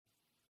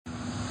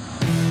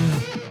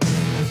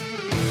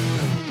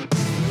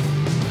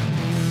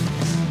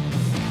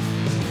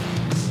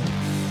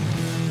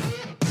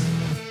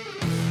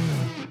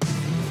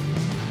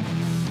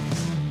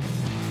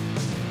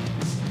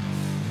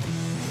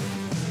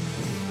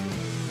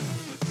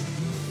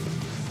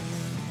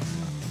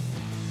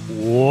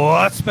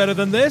What's better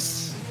than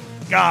this?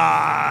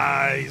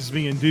 Guys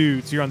being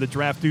dudes here on the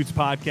Draft Dudes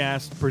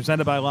podcast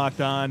presented by Locked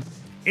On.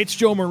 It's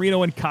Joe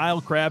Marino and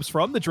Kyle Krabs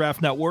from the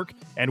Draft Network,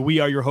 and we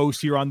are your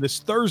hosts here on this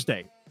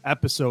Thursday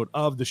episode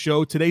of the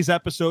show. Today's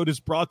episode is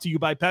brought to you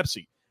by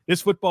Pepsi.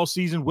 This football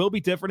season will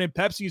be different, and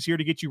Pepsi is here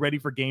to get you ready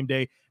for game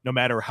day no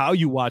matter how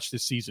you watch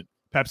this season.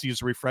 Pepsi is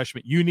the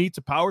refreshment you need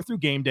to power through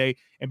game day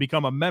and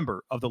become a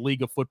member of the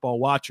League of Football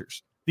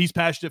Watchers. These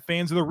passionate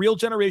fans are the real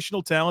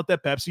generational talent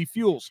that Pepsi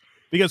fuels,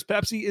 because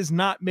Pepsi is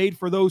not made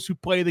for those who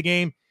play the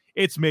game.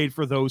 It's made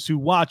for those who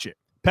watch it.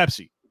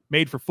 Pepsi,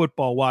 made for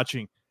football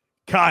watching.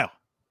 Kyle,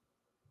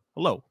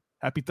 hello.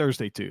 Happy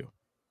Thursday to you.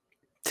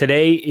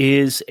 Today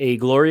is a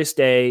glorious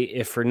day.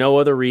 If for no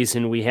other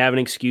reason, we have an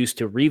excuse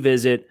to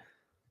revisit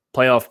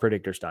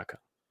playoffpredictors.com.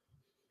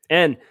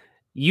 And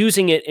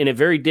using it in a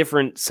very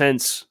different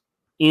sense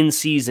in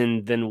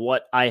season than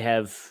what I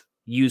have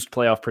used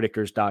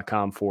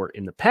playoffpredictors.com for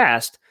in the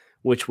past,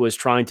 which was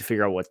trying to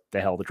figure out what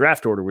the hell the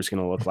draft order was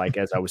going to look like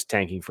as I was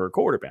tanking for a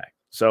quarterback.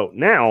 So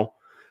now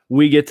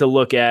we get to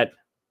look at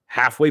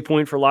halfway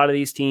point for a lot of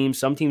these teams.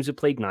 Some teams have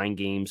played 9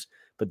 games,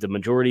 but the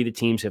majority of the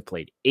teams have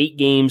played 8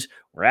 games.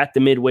 We're at the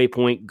midway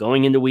point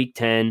going into week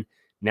 10.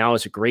 Now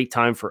is a great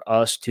time for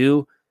us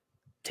to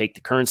take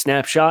the current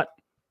snapshot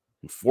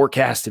and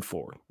forecast it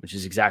forward, which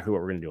is exactly what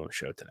we're going to do on the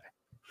show today.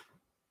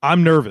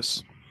 I'm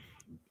nervous.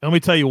 Let me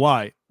tell you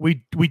why.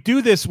 We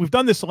do this. We've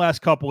done this the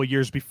last couple of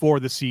years before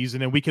the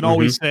season, and we can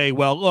always say,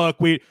 well, look,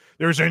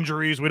 there's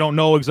injuries. We don't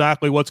know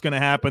exactly what's going to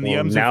happen. The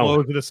ebbs and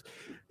flows of this.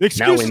 The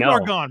excuses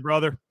are gone,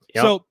 brother.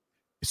 Yep.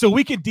 So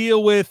we could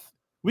deal with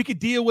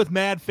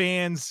mad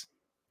fans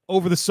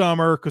over the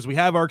summer because we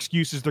have our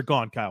excuses. They're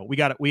gone, Kyle.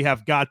 We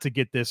have got to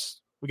get this.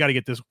 We got to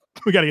get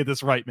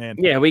this right, man.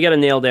 Yeah, we got to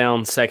nail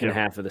down second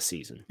half of the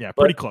season. Yeah,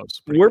 pretty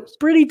close. We're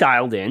pretty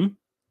dialed in.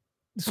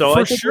 So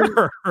for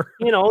sure,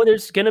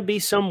 there's going to be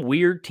some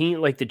weird team,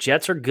 like the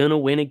Jets are going to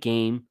win a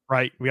game.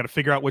 Right. We got to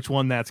figure out which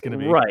one that's going to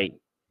be. Right.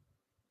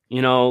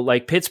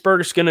 Like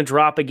Pittsburgh's going to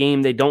drop a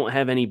game they don't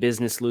have any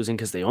business losing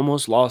because they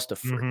almost lost to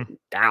freaking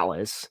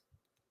Dallas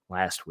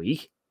last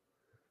week.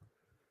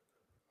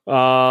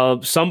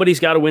 Somebody's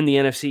got to win the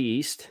NFC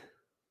East.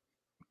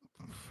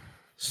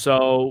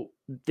 So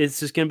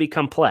this is going to be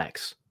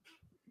complex.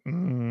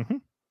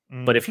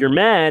 But if you're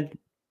mad,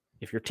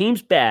 if your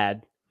team's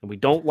bad, and we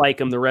don't like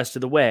them the rest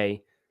of the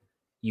way,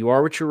 you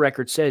are what your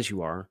record says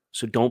you are,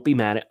 so don't be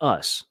mad at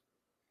us,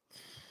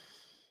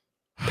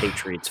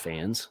 Patriots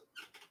fans.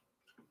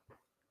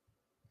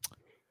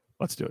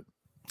 Let's do it.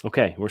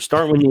 Okay, we're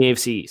starting with the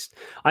AFC East.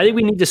 I think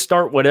we need to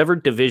start whatever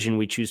division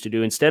we choose to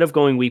do. Instead of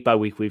going week by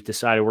week, we've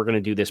decided we're going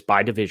to do this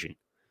by division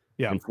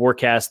and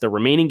forecast the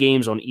remaining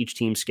games on each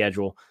team's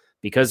schedule.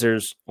 Because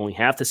there's only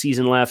half the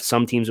season left,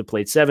 some teams have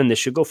played 7. This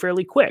should go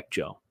fairly quick,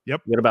 Joe.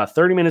 Yep. We got about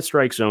 30-minute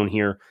strike zone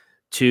here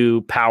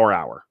to power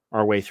hour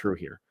our way through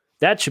here.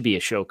 That should be a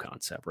show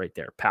concept right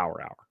there,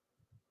 power hour.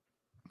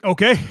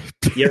 Okay.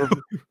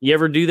 You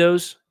ever do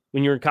those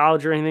when you're in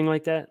college or anything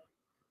like that?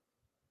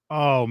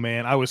 Oh,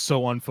 man, I was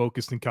so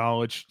unfocused in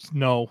college.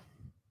 No.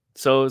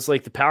 So it's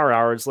like the power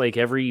hour. It's like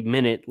every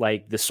minute,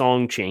 like the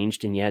song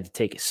changed and you had to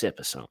take a sip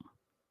of something.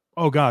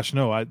 Oh, gosh,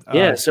 no.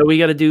 So we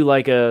got to do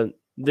like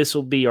this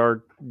will be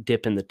our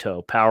dip in the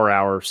toe, power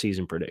hour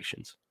season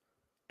predictions.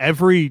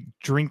 Every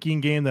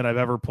drinking game that I've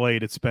ever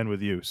played, it's been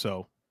with you.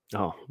 So,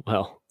 oh,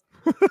 well,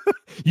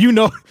 you've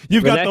got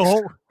the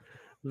whole.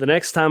 The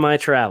next time I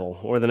travel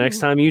or the next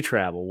time you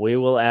travel, we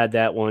will add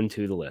that one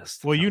to the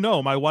list.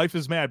 Well, my wife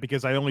is mad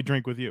because I only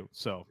drink with you.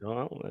 So,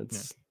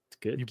 it's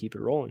good. Keep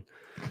it rolling.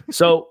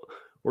 So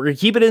we're going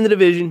to keep it in the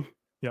division.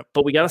 Yep.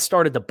 But we got to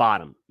start at the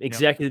bottom.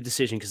 Executive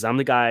decision, because I'm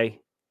the guy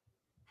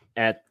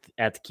at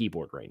the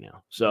keyboard right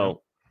now.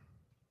 So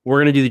we're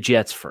going to do the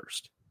Jets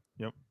first.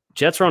 Yep.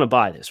 Jets are on a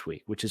bye this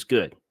week, which is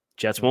good.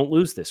 Jets won't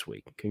lose this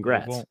week.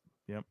 Congrats.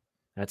 Yep.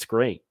 That's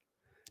great.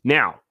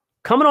 Now,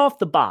 coming off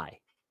the bye,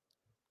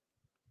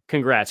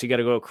 congrats. You got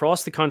to go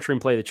across the country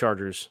and play the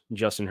Chargers,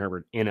 Justin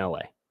Herbert, in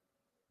LA.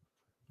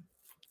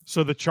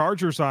 So the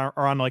Chargers are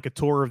on like a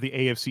tour of the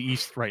AFC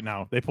East right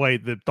now. They play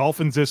the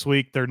Dolphins this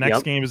week. Their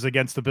next game is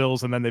against the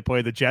Bills, and then they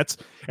play the Jets.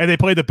 And they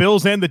play the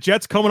Bills and the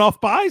Jets coming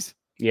off byes?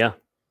 Yeah.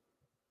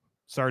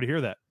 Sorry to hear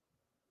that.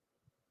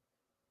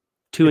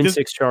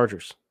 2-6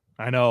 Chargers.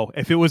 I know.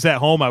 If it was at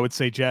home, I would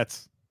say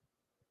Jets.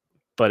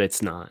 But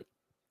it's not.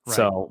 Right.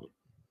 So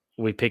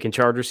we picking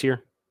Chargers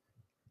here?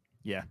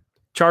 Yeah.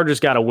 Chargers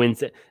got to win.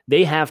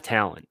 They have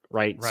talent,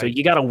 right? So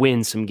you got to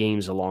win some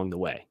games along the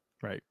way.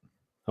 Right.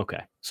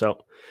 Okay.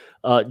 So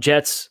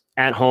Jets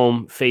at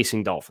home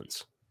facing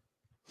Dolphins.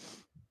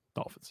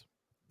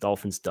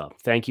 Dolphins dub.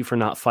 Thank you for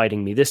not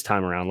fighting me this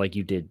time around like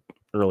you did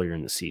earlier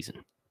in the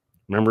season.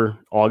 Remember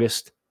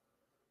August?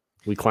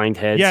 We clanged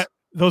heads. Yeah,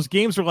 those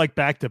games were like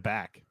back to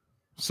back.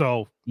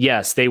 So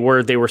yes, they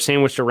were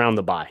sandwiched around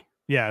the bye.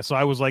 Yeah, so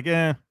I was like,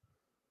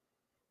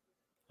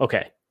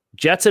 Okay.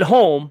 Jets at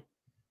home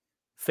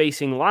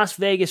facing Las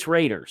Vegas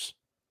Raiders.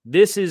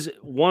 This is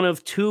one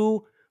of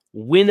 2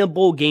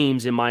 winnable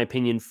games, in my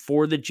opinion,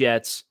 for the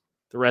Jets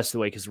the rest of the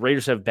way because the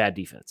Raiders have bad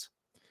defense.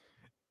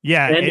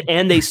 Yeah.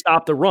 And they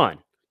stopped the run.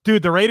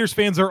 Dude, the Raiders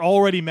fans are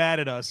already mad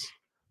at us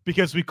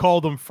because we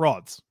called them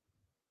frauds.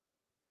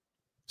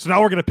 So now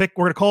we're going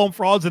to call them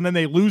frauds, and then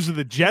they lose to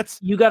the Jets.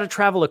 You got to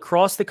travel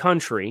across the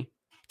country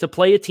to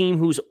play a team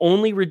whose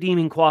only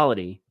redeeming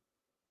quality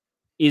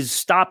is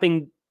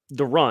stopping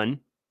the run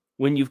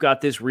when you've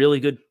got this really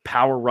good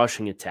power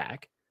rushing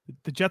attack.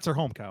 The Jets are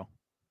home, Kyle.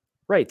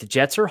 Right. The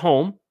Jets are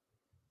home.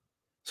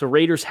 So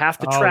Raiders have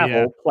to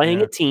travel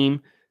playing a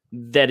team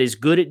that is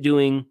good at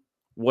doing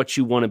what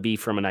you want to be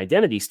from an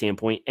identity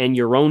standpoint, and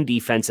your own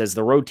defense as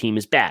the road team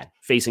is bad,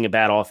 facing a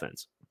bad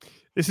offense.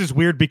 This is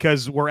weird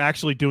because we're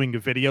actually doing a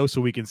video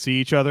so we can see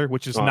each other,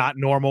 which is not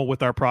normal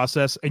with our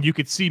process, and you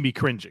could see me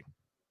cringing.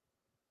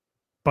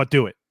 But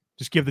do it.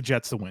 Just give the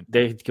Jets the win.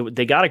 They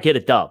got to get a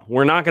dub.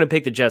 We're not going to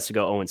pick the Jets to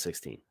go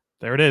 0-16.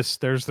 There it is.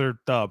 There's their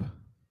dub.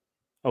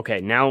 Okay,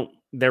 now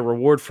their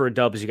reward for a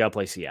dub is you got to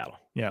play Seattle.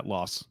 Yeah,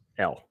 loss.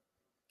 L.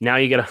 Now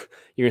you're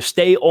gonna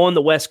stay on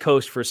the West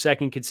Coast for a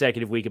second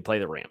consecutive week and play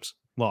the Rams.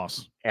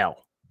 Loss.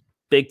 L.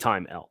 Big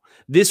time L.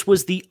 This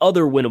was the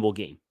other winnable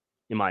game,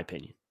 in my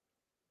opinion.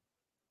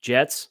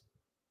 Jets,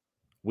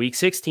 week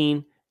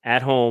 16,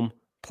 at home,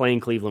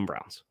 playing Cleveland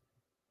Browns.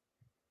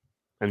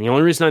 And the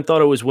only reason I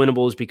thought it was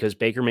winnable is because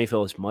Baker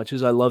Mayfield, as much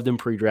as I loved him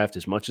pre-draft,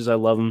 as much as I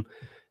love him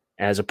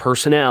as a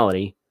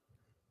personality,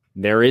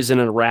 there is an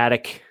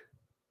erratic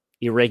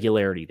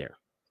irregularity there.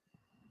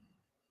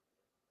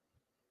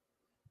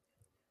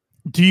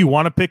 Do you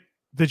want to pick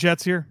the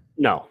Jets here?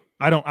 No.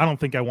 I don't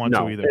think I want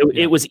to either.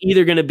 It was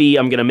either going to be,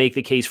 I'm going to make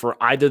the case for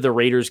either the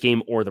Raiders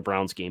game or the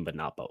Browns game, but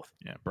not both.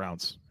 Yeah,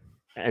 Browns.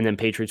 And then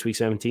Patriots week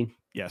 17?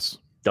 Yes.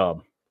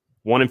 Dub.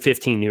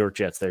 1-15 New York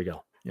Jets. There you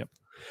go. Yep.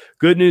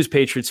 Good news,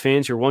 Patriots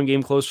fans. You're one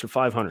game closer to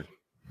 500.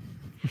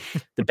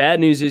 The bad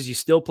news is you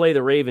still play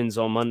the Ravens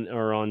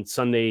on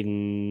Sunday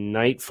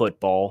night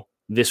football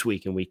this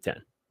week in week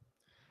 10.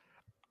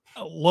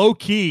 Low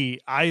key,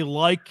 I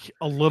like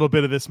a little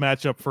bit of this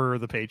matchup for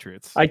the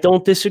Patriots. I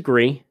don't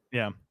disagree.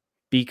 Yeah.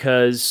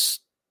 Because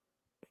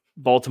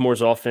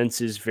Baltimore's offense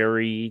is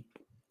very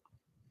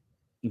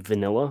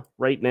vanilla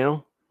right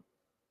now.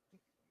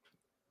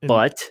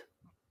 But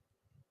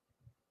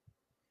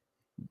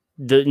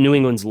the New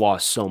England's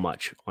lost so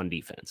much on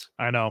defense.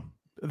 I know.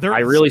 I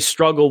really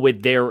struggle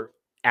with their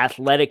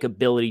athletic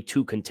ability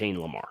to contain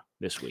Lamar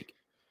this week.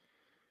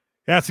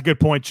 That's a good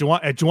point.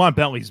 Juwan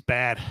Bentley's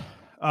bad.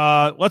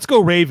 Let's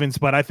go Ravens,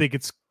 but I think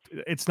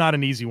it's not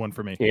an easy one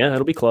for me. Yeah,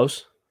 it'll be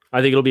close.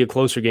 I think it'll be a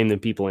closer game than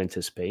people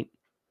anticipate.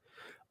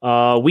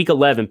 Week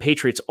 11,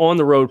 Patriots on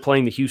the road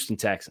playing the Houston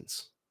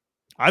Texans.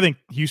 I think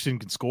Houston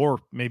can score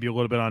maybe a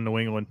little bit on New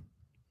England.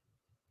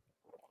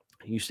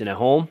 Houston at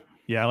home?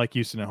 Yeah, I like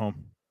Houston at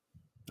home.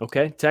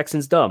 Okay,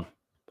 Texans dub.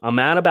 I'm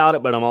mad about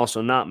it, but I'm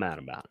also not mad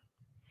about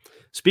it.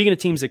 Speaking of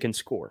teams that can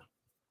score.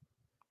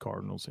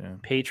 Cardinals, yeah.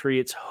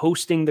 Patriots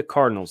hosting the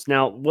Cardinals.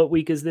 Now, what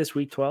week is this?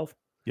 Week 12?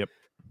 Yep.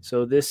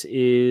 So this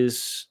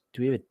is,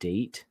 do we have a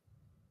date?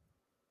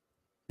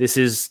 This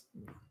is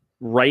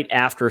right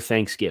after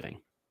Thanksgiving.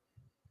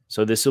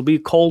 So this will be a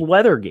cold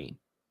weather game.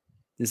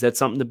 Is that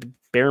something to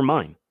bear in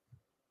mind?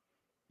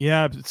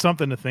 Yeah, it's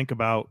something to think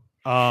about.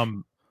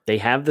 They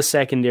have the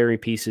secondary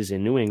pieces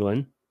in New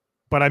England.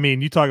 But, I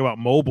mean, you talk about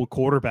mobile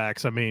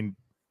quarterbacks. I mean,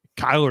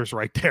 Kyler's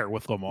right there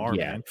with Lamar,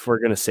 man. If we're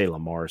going to say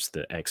Lamar's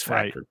the X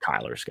factor,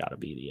 right. Kyler's got to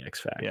be the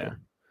X factor. Yeah.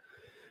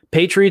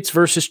 Patriots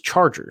versus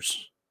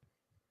Chargers.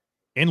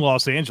 In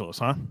Los Angeles,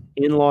 huh?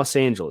 In Los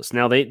Angeles.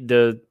 Now,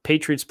 the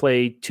Patriots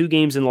play 2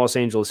 games in Los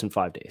Angeles in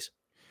 5 days.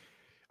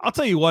 I'll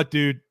tell you what,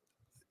 dude.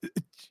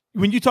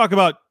 When you talk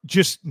about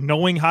just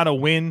knowing how to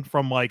win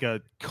from like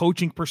a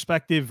coaching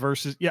perspective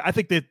versus, I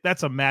think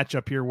that's a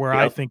matchup here where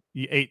I think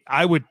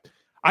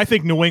I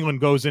think New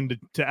England goes into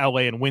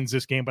LA and wins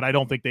this game, but I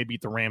don't think they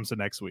beat the Rams the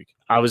next week.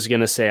 I was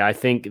going to say, I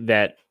think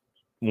that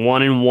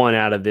 1-1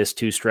 out of this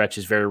 2 stretch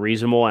is very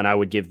reasonable, and I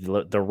would give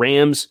the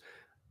Rams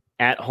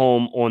at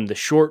home on the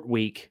short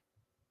week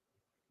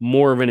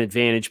more of an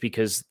advantage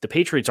because the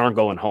Patriots aren't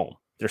going home.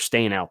 They're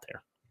staying out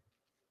there.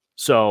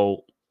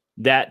 So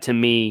that, to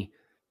me,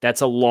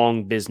 that's a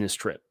long business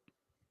trip.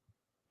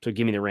 So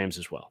give me the Rams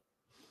as well.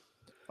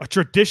 A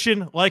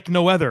tradition like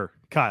no other,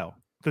 Kyle.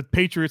 The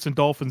Patriots and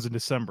Dolphins in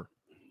December.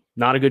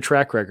 Not a good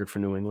track record for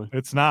New England.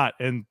 It's not.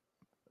 And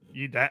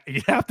you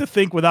have to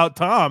think without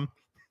Tom.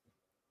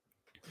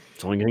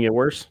 It's only going to get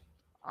worse.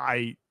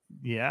 I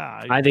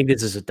think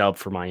this is a dub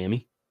for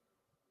Miami.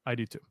 I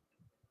do too.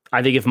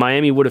 I think if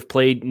Miami would have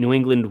played New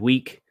England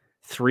week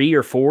 3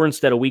 or 4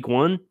 instead of week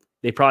 1,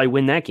 they probably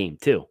win that game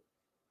too.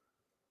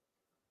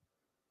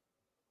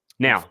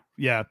 Now,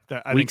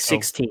 week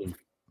 16.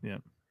 Yeah.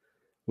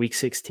 Week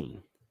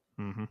 16.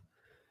 Mm-hmm.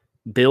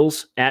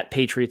 Bills at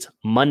Patriots,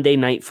 Monday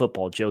Night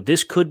Football, Joe.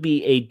 This could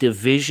be a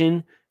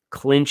division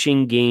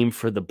clinching game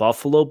for the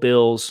Buffalo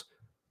Bills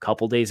a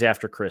couple days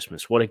after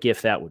Christmas. What a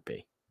gift that would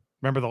be.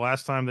 Remember the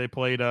last time they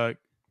played a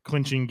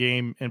clinching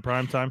game in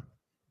primetime?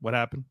 What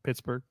happened?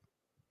 Pittsburgh.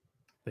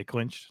 They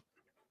clinched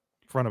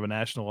in front of a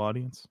national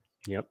audience.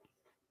 Yep.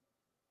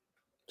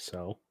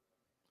 So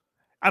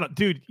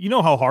Dude, you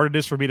know how hard it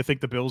is for me to think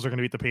the Bills are going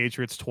to beat the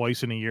Patriots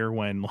twice in a year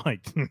when,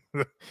 like,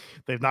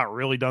 they've not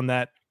really done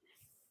that.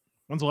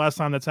 When's the last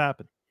time that's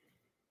happened?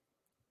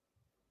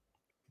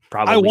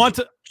 Probably I want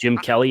to Jim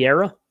Kelly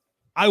era.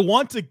 I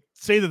want to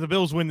say that the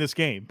Bills win this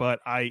game, but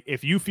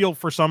if you feel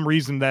for some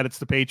reason that it's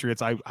the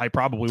Patriots, I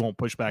probably won't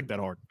push back that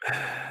hard.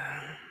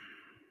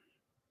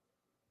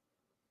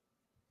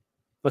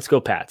 Let's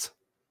go, Pats.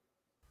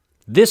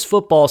 This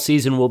football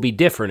season will be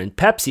different, and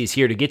Pepsi is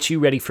here to get you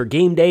ready for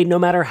game day no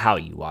matter how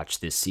you watch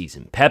this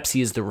season.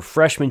 Pepsi is the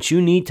refreshment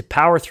you need to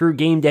power through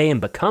game day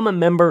and become a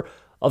member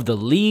of the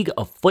League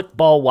of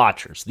Football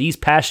Watchers. These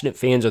passionate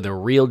fans are the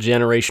real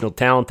generational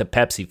talent that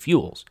Pepsi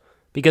fuels.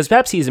 Because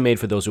Pepsi isn't made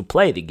for those who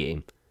play the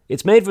game,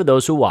 it's made for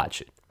those who watch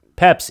it.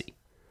 Pepsi,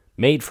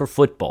 made for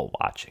football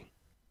watching.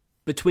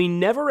 Between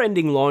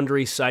never-ending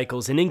laundry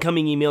cycles and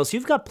incoming emails,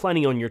 you've got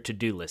plenty on your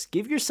to-do list.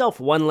 Give yourself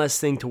one less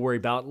thing to worry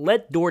about.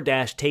 Let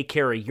DoorDash take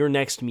care of your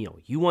next meal.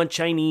 You want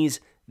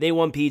Chinese, they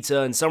want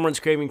pizza, and someone's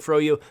craving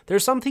froyo.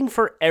 There's something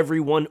for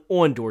everyone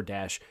on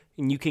DoorDash,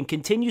 and you can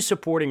continue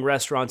supporting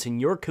restaurants in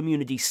your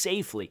community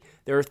safely.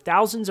 There are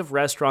thousands of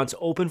restaurants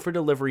open for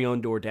delivery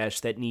on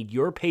DoorDash that need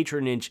your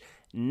patronage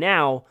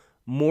now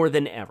more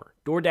than ever.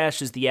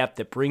 DoorDash is the app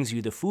that brings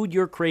you the food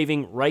you're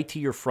craving right to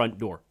your front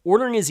door.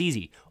 Ordering is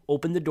easy.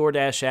 Open the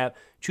DoorDash app,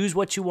 choose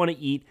what you want to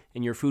eat,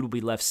 and your food will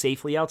be left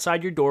safely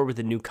outside your door with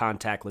a new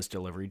contactless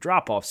delivery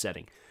drop-off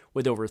setting.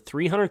 With over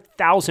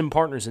 300,000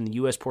 partners in the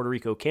U.S., Puerto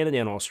Rico, Canada,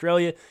 and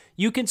Australia,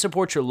 you can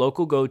support your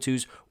local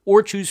go-tos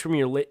or choose from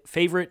your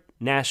favorite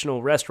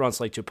national restaurants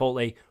like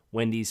Chipotle,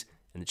 Wendy's,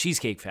 and the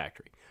Cheesecake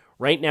Factory.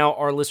 Right now,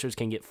 our listeners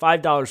can get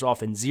 $5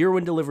 off and zero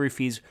in delivery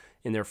fees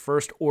in their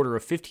first order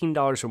of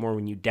 $15 or more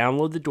when you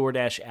download the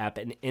DoorDash app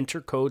and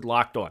enter code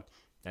LOCKEDON.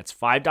 That's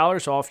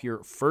 $5 off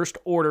your first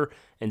order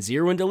and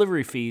zero in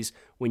delivery fees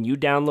when you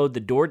download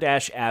the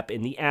DoorDash app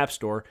in the App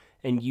Store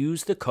and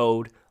use the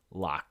code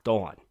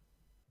LOCKEDON.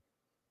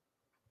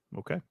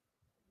 Okay.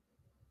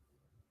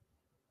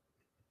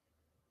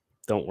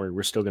 Don't worry,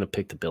 we're still going to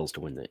pick the Bills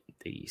to win the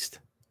East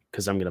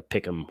because I'm going to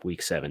pick them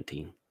week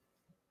 17.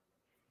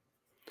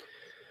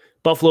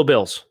 Buffalo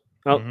Bills.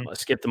 I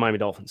skipped the Miami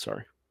Dolphins,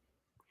 sorry.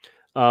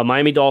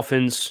 Miami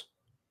Dolphins,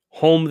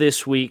 home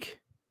this week,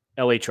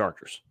 LA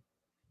Chargers.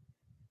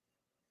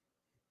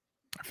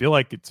 I feel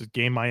like it's a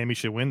game Miami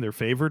should win. They're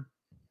favored.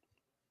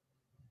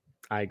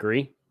 I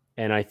agree.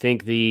 And I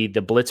think the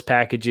blitz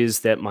packages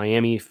that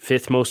Miami,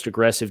 fifth most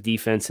aggressive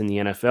defense in the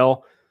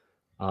NFL,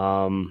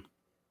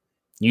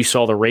 you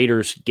saw the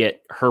Raiders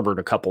get Herbert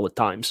a couple of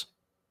times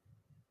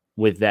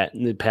with that.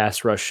 The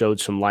pass rush showed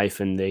some life,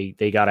 and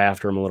they got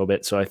after him a little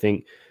bit. So I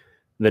think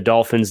the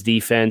Dolphins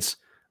defense,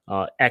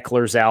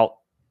 Eckler's out.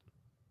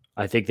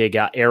 I think they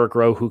got Eric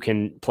Rowe, who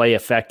can play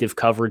effective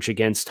coverage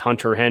against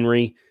Hunter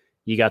Henry.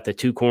 You got the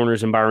two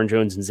corners in Byron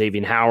Jones and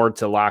Xavier Howard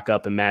to lock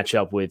up and match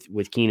up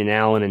with Keenan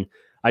Allen. And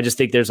I just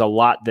think there's a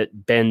lot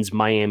that bends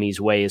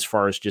Miami's way as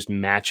far as just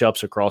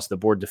matchups across the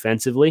board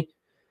defensively.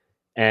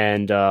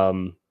 And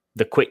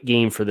the quick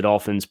game for the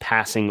Dolphins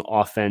passing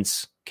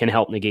offense can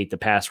help negate the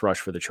pass rush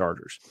for the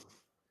Chargers.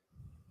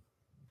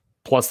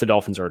 Plus the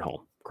Dolphins are at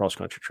home,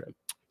 cross-country trip.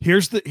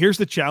 Here's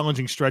the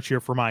challenging stretch here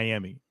for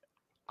Miami.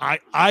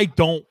 I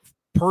don't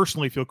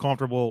personally feel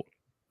comfortable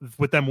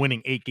with them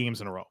winning 8 games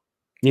in a row.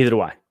 Neither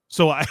do I.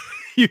 So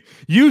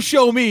you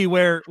show me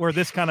where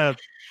this kind of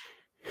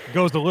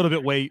goes a little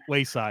bit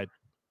wayside.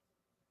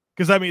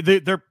 Because I mean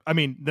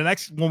the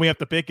next one we have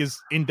to pick is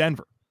in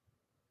Denver,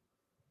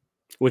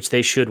 which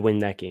they should win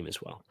that game as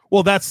well.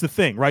 Well, that's the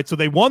thing, right? So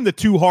they won the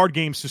 2 hard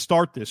games to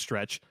start this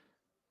stretch.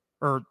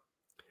 Well,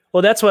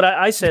 that's what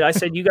I said. I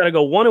said you got to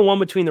go 1-1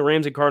 between the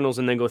Rams and Cardinals,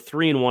 and then go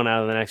 3-1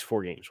 out of the next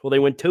 4 games. Well, they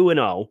went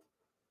 2-0.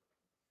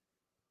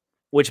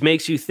 Which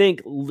makes you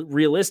think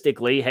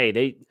realistically,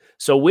 hey,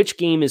 so which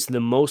game is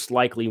the most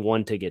likely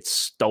one to get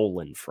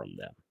stolen from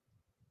them?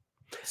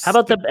 How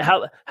about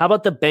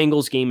the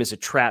Bengals game as a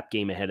trap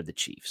game ahead of the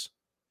Chiefs?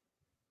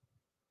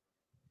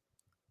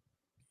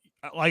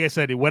 Like I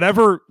said,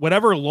 whatever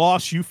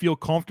loss you feel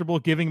comfortable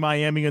giving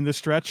Miami in this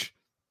stretch.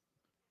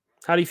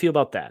 How do you feel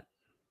about that?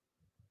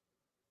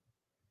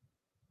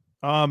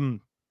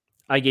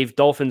 I gave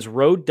Dolphins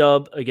road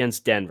dub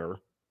against Denver.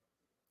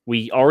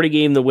 We already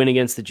gave them the win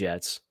against the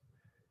Jets.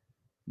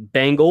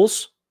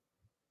 Bengals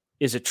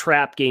is a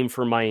trap game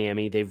for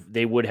Miami.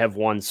 They would have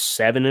won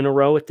 7 in a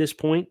row at this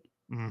point.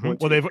 Mm-hmm.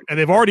 Well,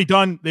 they've already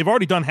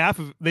done half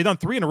of. They've done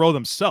 3 in a row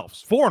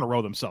themselves, 4 in a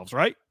row themselves,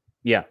 right?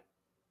 Yeah.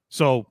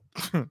 So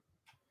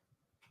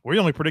we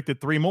only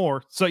predicted 3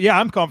 more. So yeah,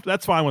 I'm comfortable.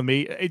 That's fine with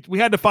me. We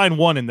had to find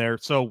one in there.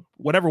 So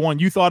whatever one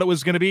you thought it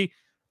was going to be,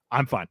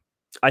 I'm fine.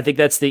 I think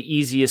that's the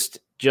easiest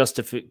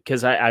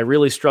because I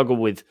really struggle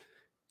with.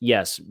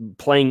 Yes,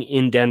 playing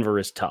in Denver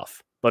is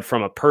tough. But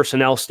from a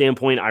personnel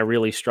standpoint, I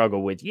really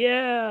struggle with,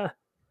 I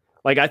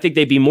think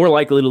they'd be more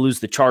likely to lose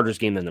the Chargers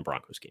game than the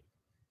Broncos game,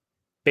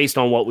 based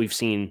on what we've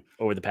seen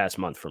over the past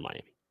month from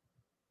Miami.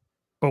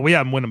 But we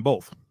have them winning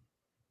both.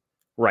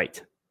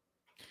 Right.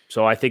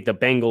 So I think the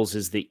Bengals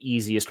is the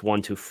easiest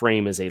one to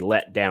frame as a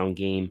letdown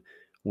game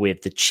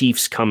with the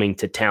Chiefs coming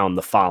to town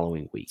the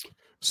following week.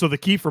 So the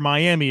key for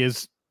Miami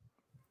is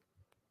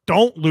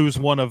don't lose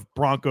one of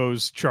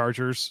Broncos,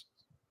 Chargers.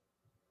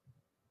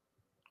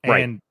 And,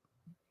 Right.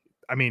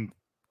 I mean,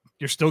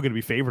 you're still going to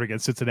be favored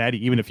against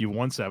Cincinnati, even if you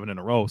won 7 in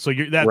a row. So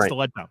that's right. the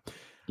letdown.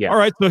 Yeah. All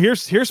right, so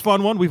here's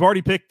fun one. We've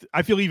already picked.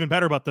 I feel even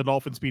better about the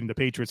Dolphins beating the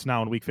Patriots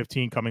now in Week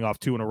 15, coming off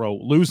 2 in a row,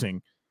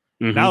 losing.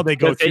 Mm-hmm. Now they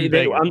go to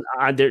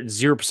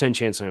there's 0%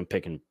 chance I'm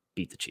picking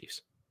beat the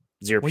Chiefs.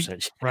 0%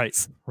 chance. Right.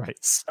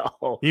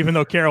 So even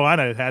though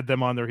Carolina had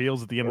them on their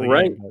heels at the end of the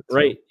game.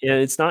 Right. Yeah,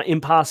 it's not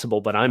impossible,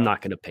 but I'm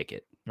not going to pick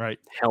it. Right.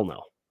 Hell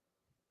no.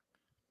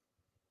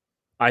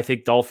 I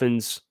think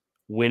Dolphins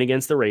win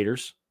against the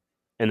Raiders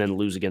and then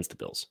lose against the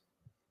Bills.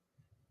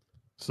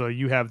 So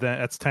you have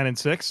that's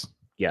 10-6?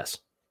 Yes.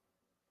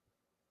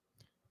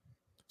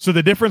 So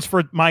the difference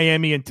for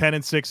Miami and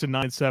 10-6 and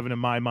 9-7 in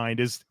my mind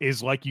is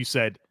like you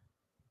said,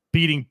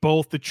 beating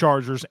both the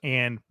Chargers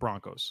and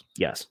Broncos.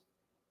 Yes.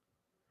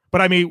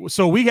 But I mean,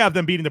 so we have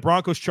them beating the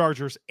Broncos,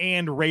 Chargers,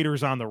 and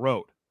Raiders on the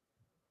road.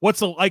 What's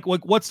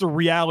the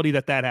reality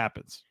that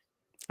happens?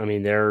 I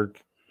mean, they're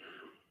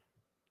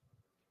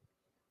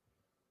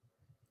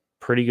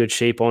pretty good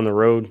shape on the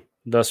road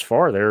thus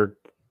far. They're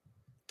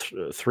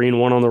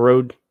 3-1 on the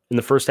road in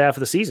the first half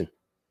of the season.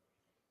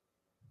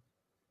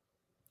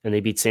 And they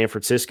beat San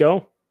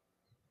Francisco.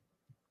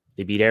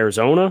 They beat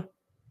Arizona.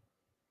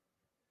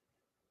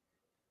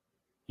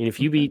 And if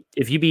you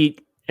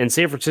beat, and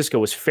San Francisco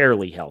was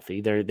fairly healthy.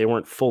 They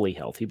weren't fully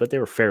healthy, but they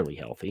were fairly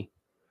healthy.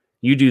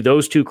 You do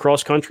those 2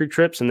 cross-country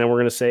trips, and then we're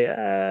going to say,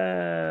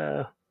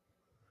 we're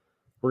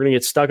going to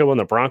get stuck up on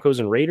the Broncos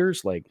and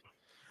Raiders?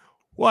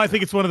 Well, I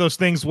think it's one of those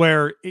things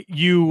where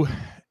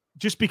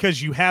just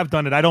because you have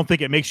done it, I don't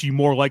think it makes you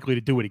more likely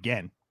to do it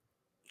again.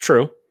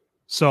 True.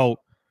 So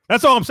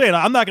that's all I'm saying.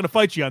 I'm not going to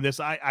fight you on this.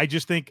 I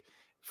just think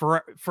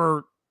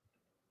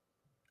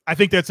I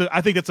think that's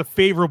a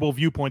favorable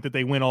viewpoint that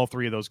they win all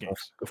 3 of those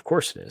games. Of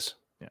course it is.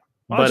 Yeah.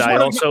 Well, but I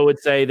also would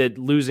say that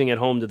losing at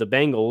home to the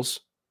Bengals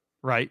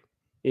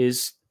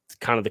is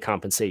kind of the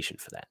compensation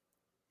for that.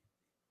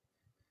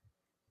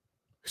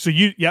 So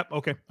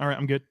okay. All right,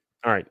 I'm good.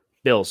 All right,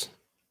 Bills.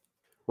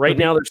 Right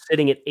now they're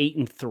sitting at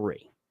 8-3.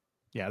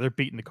 Yeah, they're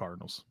beating the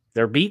Cardinals.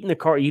 They're beating the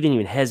Cardinals. You didn't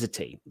even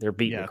hesitate. They're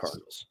beating the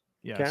Cardinals.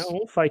 Yes. Okay, I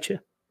won't fight you.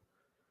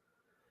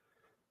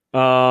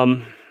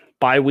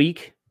 Bye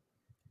week.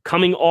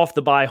 Coming off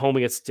the bye, home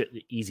against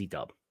the easy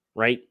dub,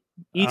 right?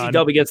 Easy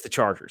dub against the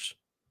Chargers.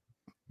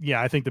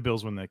 Yeah, I think the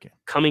Bills win that game.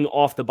 Coming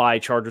off the bye,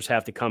 Chargers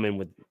have to come in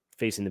with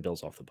facing the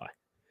Bills off the bye.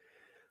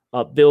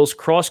 Bills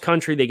cross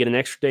country, they get an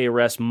extra day of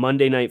rest.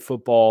 Monday Night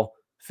Football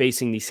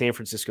facing the San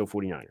Francisco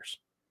 49ers.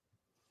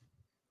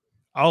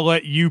 I'll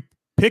let you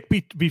pick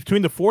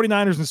between the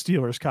 49ers and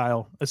Steelers,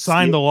 Kyle.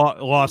 Assign the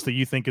loss that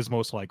you think is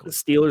most likely. The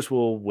Steelers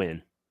will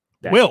win.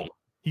 Game.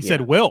 He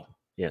said will.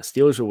 Yeah,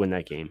 Steelers will win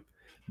that game.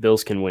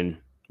 Bills can win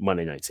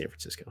Monday night San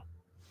Francisco.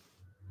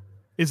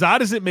 As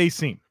odd as it may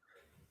seem.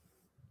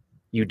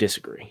 You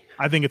disagree.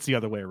 I think it's the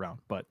other way around,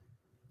 but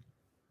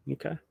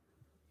okay.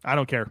 I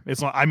don't care.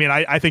 It's not,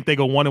 I think they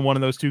go 1-1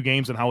 in those 2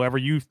 games, and however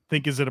you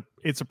think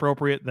it's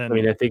appropriate, then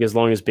I think as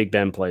long as Big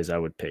Ben plays, I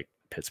would pick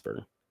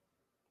Pittsburgh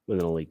with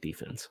an elite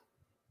defense.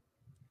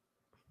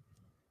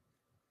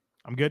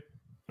 I'm good.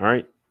 All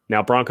right.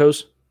 Now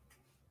Broncos.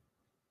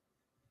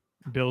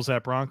 Bills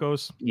at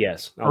Broncos.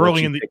 Yes.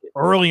 Early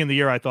in the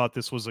year, I thought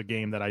this was a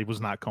game that I was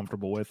not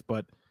comfortable with,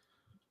 but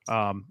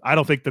I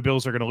don't think the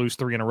Bills are going to lose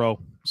 3 in a row.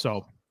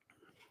 So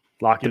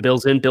lock the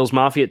Bills in. Bills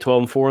Mafia at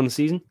 12-4 in the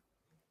season.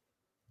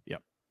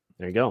 Yep.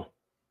 There you go.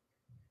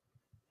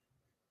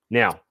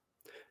 Now,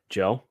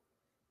 Joe,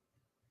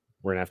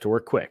 we're gonna have to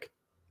work quick.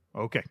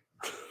 Okay.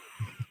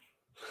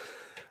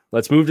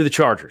 Let's move to the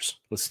Chargers.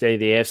 Let's stay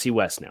the AFC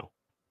West now.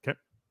 Okay.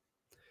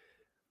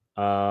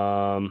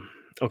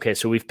 Okay,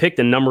 so we've picked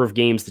a number of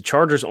games. The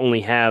Chargers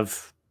only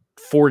have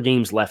 4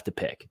 games left to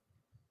pick.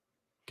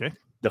 Okay.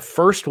 The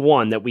first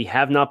one that we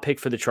have not picked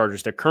for the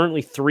Chargers, they're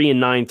currently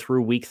 3-9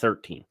 through week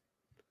 13.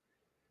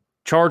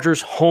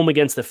 Chargers home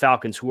against the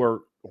Falcons, who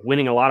are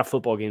winning a lot of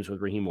football games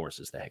with Raheem Morris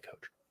as the head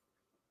coach.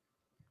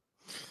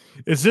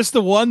 Is this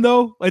the one,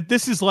 though?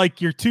 This is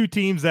like your 2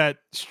 teams that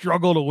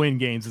struggle to win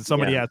games, and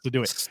somebody has to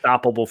do it.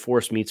 Stoppable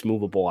force meets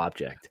movable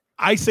object.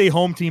 I say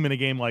home team in a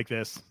game like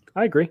this.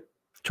 I agree.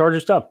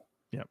 Chargers dub.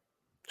 Yep.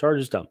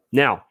 Chargers dub.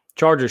 Now,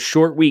 Chargers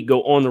short week,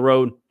 go on the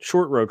road,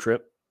 short road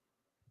trip.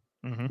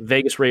 Mm-hmm.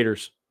 Vegas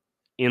Raiders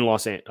in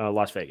Las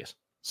Vegas.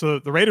 So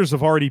the Raiders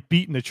have already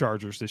beaten the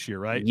Chargers this year,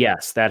 right?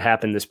 Yes, that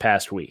happened this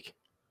past week.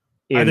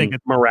 I think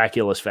it's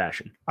miraculous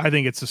fashion. I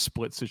think it's a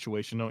split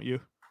situation, don't you?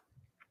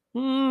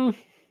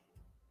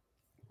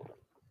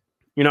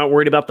 You're not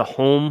worried about the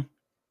home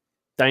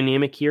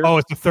dynamic here? Oh,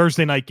 it's a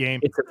Thursday night game.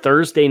 It's a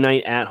Thursday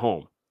night at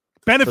home.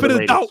 Benefit of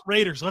the doubt,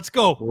 Raiders. Let's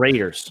go.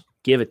 Raiders.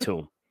 Give it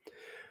to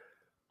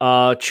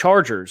them.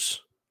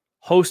 Chargers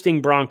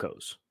hosting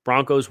Broncos.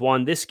 Broncos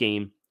won this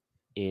game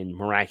in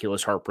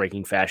miraculous,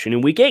 heartbreaking fashion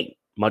in week 8,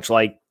 much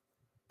like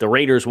the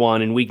Raiders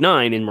won in week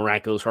 9 in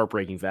miraculous,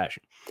 heartbreaking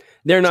fashion.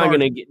 They're not going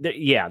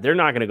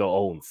to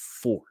go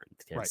 0-4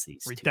 against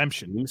these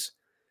redemption two teams.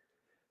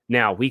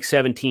 Now, week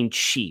 17,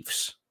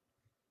 Chiefs.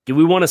 Do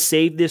we want to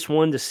save this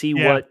one to see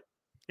what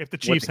if the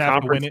Chiefs have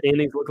conference to win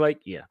standings look like?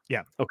 Yeah.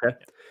 Yeah. Okay.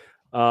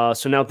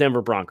 So now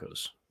Denver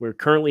Broncos. We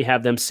currently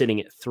have them sitting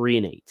at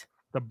 3-8.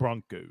 The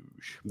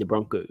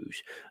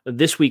Broncos.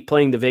 This week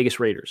playing the Vegas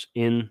Raiders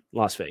in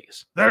Las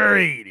Vegas. The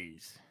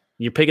Raiders.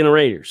 You're picking the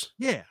Raiders.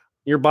 Yeah.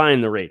 You're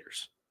buying the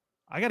Raiders.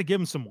 I got to give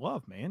them some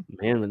love, man.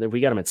 Man,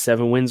 we got them at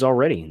 7 wins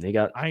already. They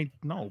got. I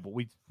know, but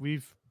we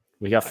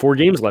got 4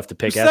 games left to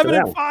pick after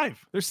that. 7-5.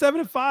 They're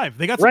 7-5.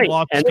 They got some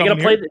losses. And they got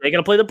to play. They got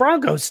to play the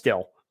Broncos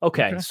still.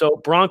 Okay, so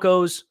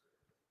Broncos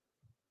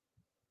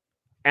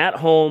at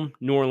home,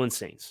 New Orleans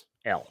Saints.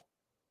 L.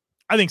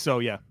 I think so.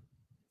 Yeah.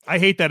 I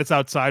hate that it's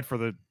outside for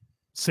the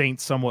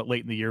Saints somewhat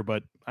late in the year,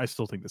 but I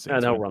still think the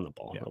Saints. They'll run the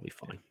ball. They'll be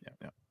fine.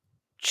 Yeah.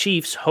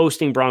 Chiefs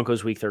hosting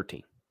Broncos week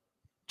 13.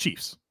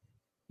 Chiefs.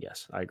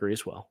 Yes, I agree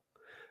as well.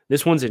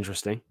 This one's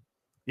interesting.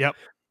 Yep.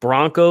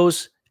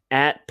 Broncos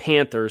at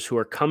Panthers, who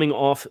are coming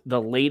off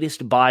the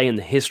latest bye in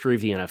the history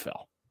of the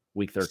NFL,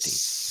 week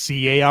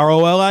 13.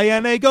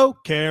 Carolina, go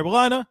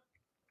Carolina.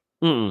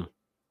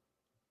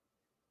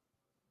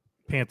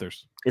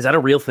 Panthers. Is that a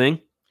real thing?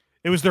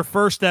 It was their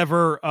first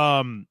ever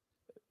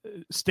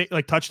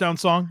touchdown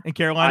song in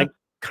Carolina.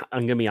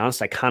 I'm gonna be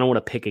honest. I kind of want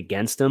to pick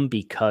against them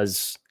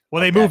because. Well,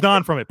 they moved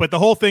on from it, but the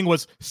whole thing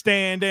was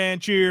stand and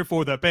cheer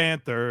for the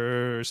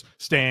Panthers.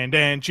 Stand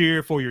and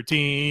cheer for your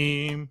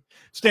team.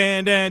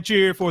 Stand and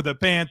cheer for the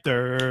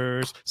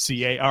Panthers.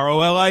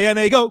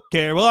 Carolina, go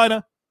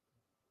Carolina.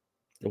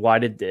 It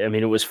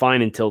was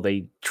fine until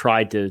they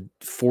tried to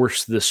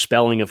force the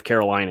spelling of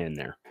Carolina in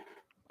there.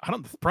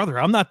 I'm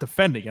not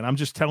defending it. I'm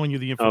just telling you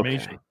the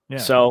information. Okay. Yeah.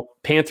 So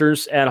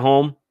Panthers at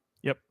home.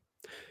 Yep.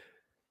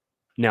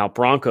 Now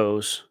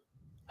Broncos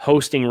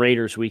hosting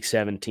Raiders week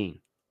 17.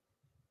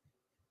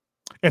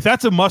 If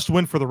that's a must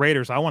win for the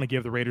Raiders, I want to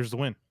give the Raiders the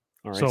win.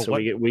 All right, so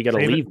we got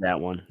to leave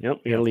that one. Yep,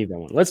 we got to leave that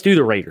one. Let's do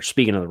the Raiders.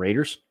 Speaking of the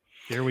Raiders,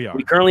 here we are.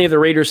 We currently have the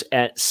Raiders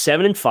at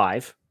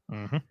 7-5.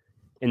 Mm-hmm.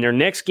 In their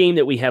next game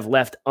that we have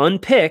left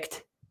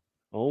unpicked,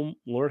 oh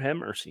Lord have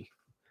mercy,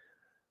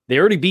 they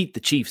already beat the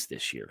Chiefs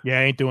this year. Yeah,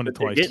 I ain't doing it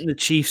twice. They're getting the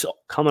Chiefs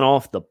coming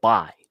off the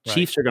bye. Right.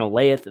 Chiefs are going to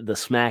lay the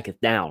smack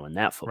it down in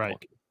that football game.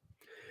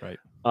 Right.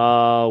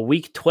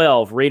 Week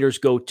 12, Raiders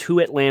go to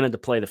Atlanta to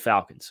play the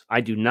Falcons.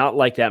 I do not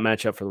like that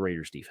matchup for the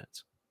Raiders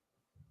defense.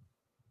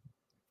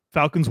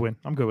 Falcons win.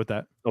 I'm good with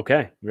that.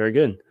 Okay, very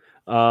good.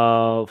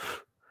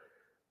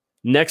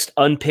 Next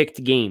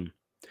unpicked game,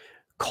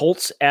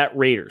 Colts at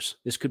Raiders.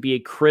 This could be a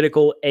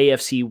critical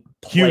AFC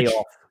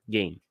playoff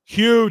game.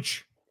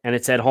 Huge. And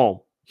it's at home.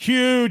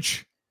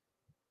 Huge.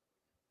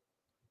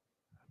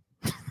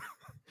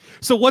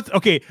 So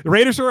the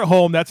Raiders are at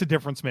home. That's a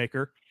difference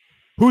maker.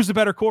 Who's the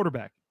better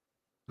quarterback?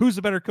 Who's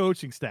the better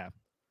coaching staff?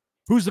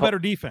 Who's the better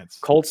defense?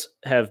 Colts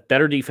have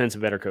better defense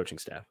and better coaching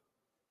staff.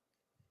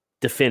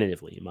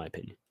 Definitively, in my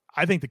opinion.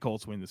 I think the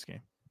Colts win this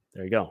game.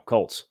 There you go.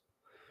 Colts.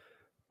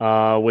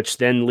 Which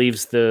then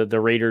leaves the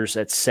Raiders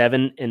at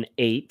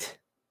 7-8.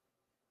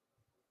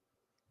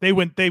 They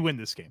win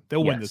this game.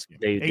 They'll win this game.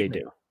 They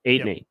do.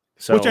 8-8.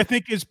 So, which I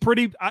think is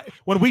pretty.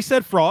 When we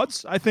said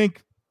frauds, I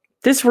think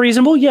this is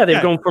reasonable. Yeah,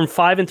 they've gone from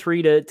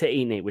 5-3 to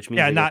 8-8, which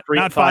means not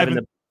 5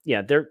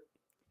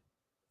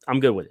 I'm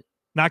good with it.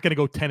 Not going to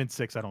go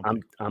 10-6. I don't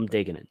think. I'm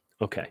digging it.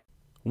 Okay.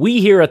 We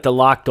here at the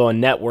Locked On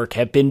Network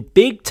have been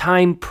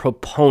big-time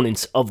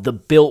proponents of the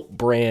Built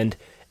brand,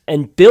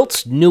 and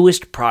Built's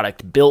newest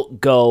product, Built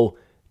Go,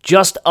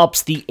 just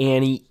ups the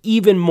ante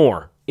even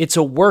more. It's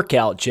a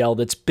workout gel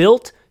that's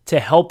built to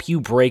help you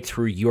break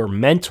through your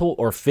mental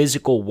or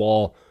physical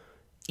wall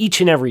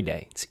each and every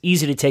day. It's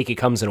easy to take. It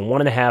comes in a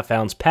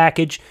 1.5-ounce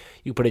package.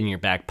 You put it in your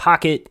back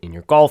pocket, in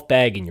your golf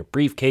bag, in your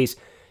briefcase,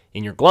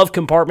 in your glove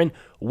compartment,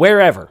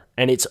 wherever,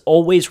 and it's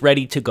always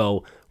ready to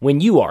go when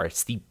you are.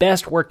 It's the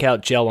best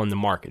workout gel on the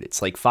market. It's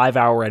like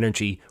 5-hour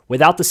energy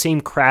without the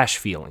same crash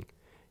feeling.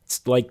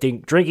 It's like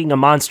drinking a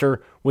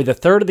Monster with a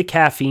third of the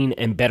caffeine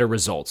and better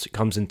results. It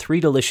comes in 3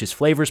 delicious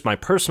flavors. My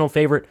personal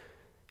favorite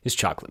is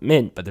chocolate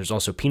mint, but there's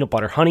also peanut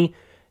butter honey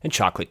and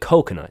chocolate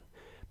coconut.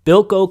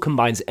 Built Go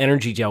combines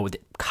energy gel with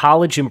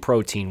collagen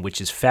protein, which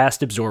is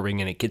fast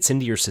absorbing, and it gets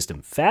into your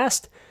system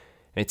fast,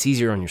 and it's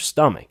easier on your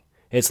stomach.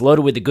 It's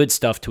loaded with the good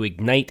stuff to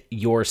ignite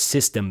your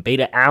system,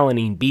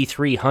 beta-alanine,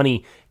 B3,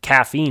 honey,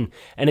 caffeine,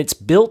 and it's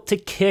built to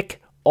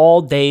kick all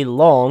day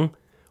long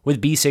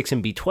with B6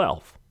 and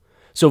B12.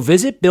 So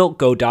visit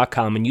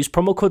BuiltGo.com and use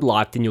promo code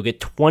LOCKED and you'll get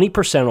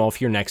 20%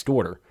 off your next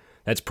order.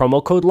 That's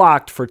promo code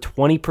LOCKED for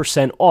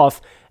 20%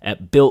 off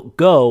at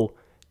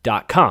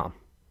BuiltGo.com.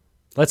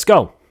 Let's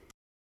go.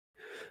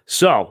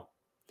 So,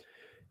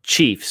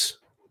 Chiefs.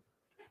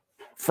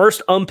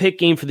 First unpicked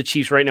game for the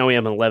Chiefs right now, we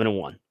have an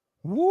 11-1.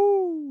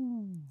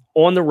 Woo!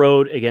 On the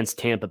road against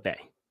Tampa Bay.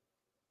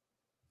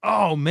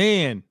 Oh,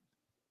 man.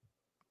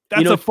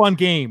 That's a fun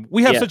game.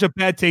 We have such a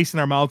bad taste in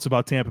our mouths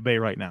about Tampa Bay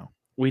right now.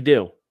 We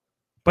do.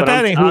 But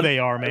that ain't who they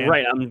are, man.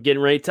 Right. I'm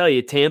getting ready to tell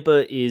you,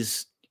 Tampa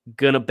is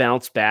going to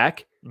bounce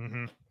back,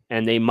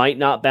 and they might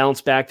not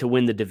bounce back to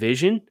win the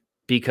division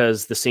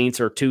because the Saints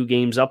are 2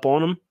 games up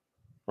on them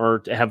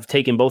or have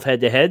taken both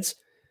head-to-heads.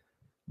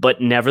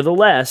 But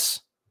nevertheless,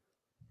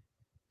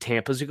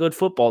 Tampa's a good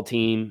football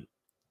team,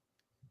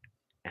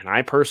 and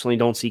I personally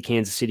don't see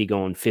Kansas City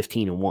going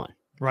 15-1.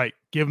 Right.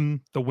 Give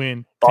them the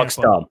win. Bucks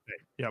Tampa. dub.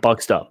 Yep.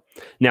 Bucks dub.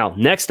 Now,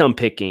 next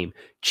unpick game,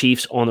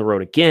 Chiefs on the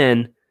road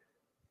again.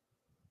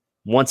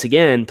 Once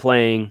again,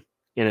 playing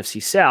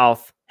NFC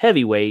South,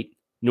 heavyweight,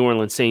 New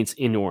Orleans Saints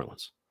in New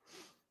Orleans.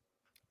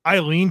 I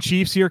lean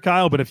Chiefs here,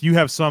 Kyle, but if you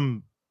have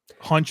some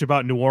hunch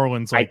about New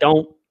Orleans. I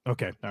don't.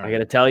 Okay. All right. I got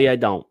to tell you, I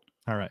don't.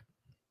 All right.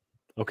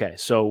 Okay,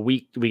 so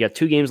we got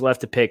 2 games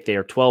left to pick. They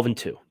are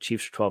 12-2.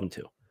 Chiefs are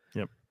 12-2.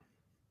 Yep.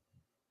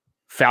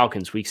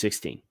 Falcons, week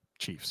 16.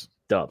 Chiefs.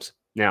 Dubs.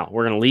 Now,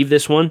 we're going to leave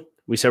this one.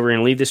 We said we're going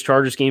to leave this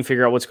Chargers game,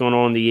 figure out what's going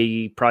on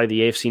in probably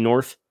the AFC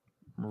North.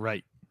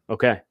 Right.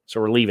 Okay,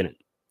 so we're leaving it.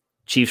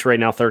 Chiefs right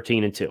now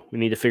 13-2. We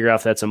need to figure out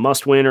if that's a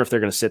must-win or if they're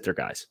going to sit their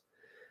guys.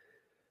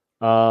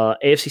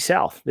 AFC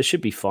South. This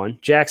should be fun.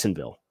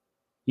 Jacksonville.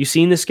 You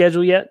seen the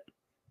schedule yet?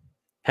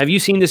 Have you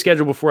seen the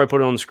schedule before I put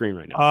it on the screen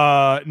right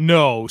now?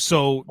 No.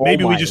 So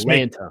maybe we just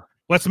Atlanta.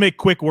 Let's make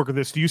quick work of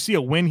this. Do you see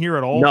a win here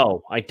at all?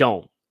 No, I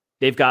don't.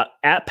 They've got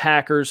at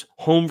Packers,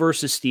 home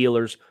versus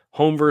Steelers,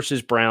 home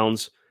versus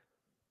Browns,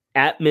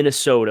 at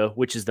Minnesota,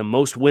 which is the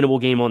most winnable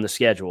game on the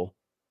schedule.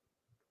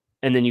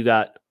 And then you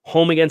got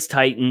home against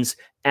Titans,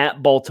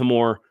 at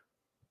Baltimore,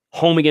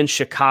 home against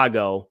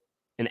Chicago,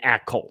 and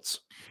at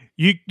Colts.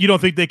 You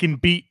don't think they can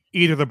beat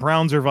either the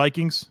Browns or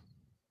Vikings?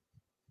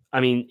 I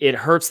mean, it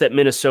hurts that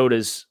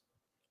Minnesota's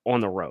on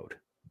the road.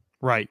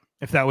 Right.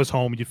 If that was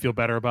home, you'd feel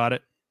better about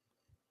it?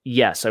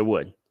 Yes, I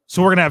would.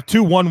 So we're going to have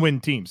 2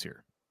 one-win teams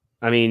here.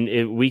 I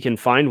mean, we can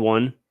find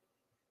one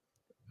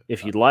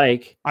if you'd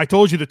like. I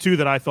told you the 2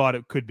 that I thought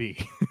it could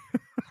be.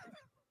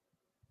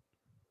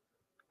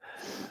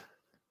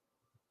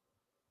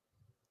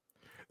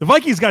 The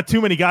Vikings got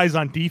too many guys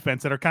on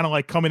defense that are kind of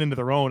like coming into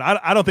their own.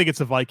 I don't think it's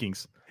the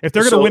Vikings. If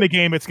they're going to win a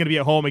game, it's going to be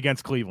at home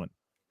against Cleveland.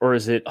 Or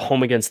is it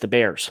home against the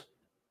Bears?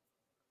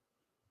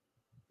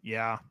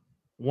 Yeah,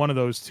 one of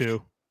those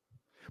 2.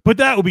 But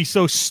that would be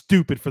so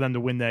stupid for them to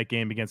win that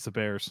game against the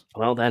Bears.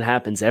 Well, that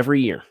happens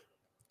every year.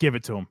 Give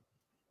it to them.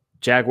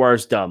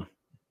 Jaguars dumb.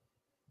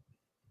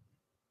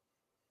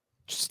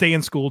 Stay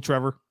in school,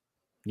 Trevor.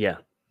 Yeah,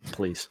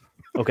 please.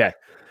 Okay.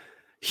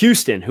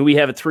 Houston, who we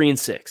have at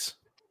 3-6.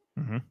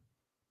 Mm-hmm.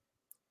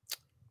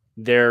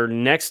 Their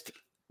next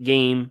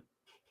game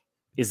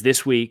is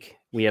this week.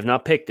 We have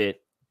not picked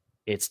it.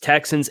 It's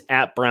Texans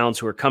at Browns,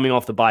 who are coming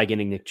off the bye,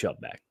 getting Nick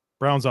Chubb back.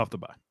 Browns off the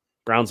bye.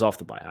 Browns off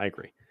the bye. I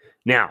agree.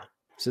 Now,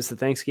 is this the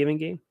Thanksgiving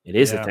game? It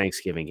is a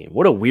Thanksgiving game.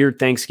 What a weird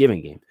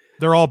Thanksgiving game.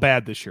 They're all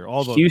bad this year.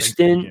 All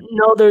Houston,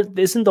 no, there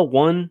isn't the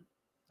one.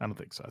 I don't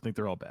think so. I think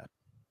they're all bad.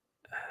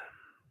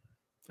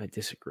 I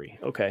disagree.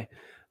 Okay.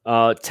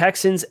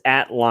 Texans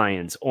at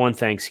Lions on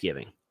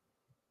Thanksgiving.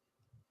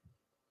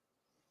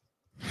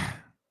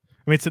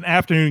 I mean, it's an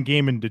afternoon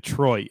game in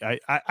Detroit.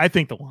 I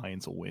think the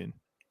Lions will win.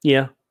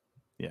 Yeah.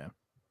 Yeah.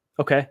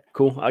 Okay,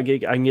 cool. I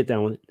can get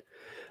down with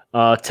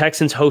it.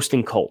 Texans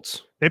hosting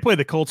Colts. They played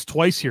the Colts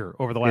twice here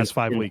over the last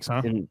 5 weeks,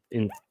 huh?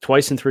 In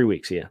twice in 3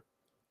 weeks, yeah.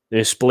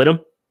 They split them?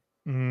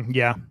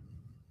 Yeah.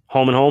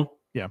 Home and home?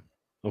 Yeah.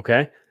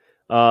 Okay.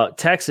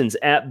 Texans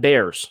at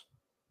Bears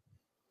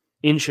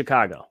in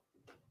Chicago.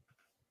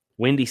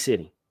 Windy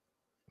City.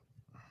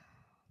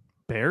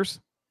 Bears?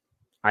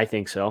 I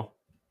think so.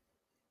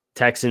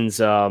 Texans'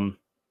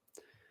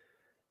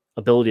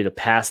 ability to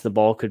pass the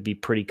ball could be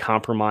pretty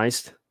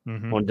compromised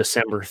on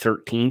December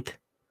 13th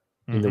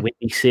in the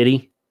Windy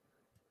City.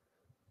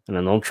 And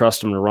I don't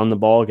trust them to run the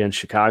ball against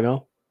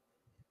Chicago.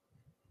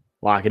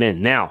 Lock it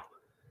in. Now,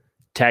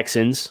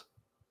 Texans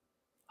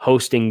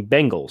hosting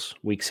Bengals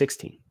week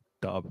 16.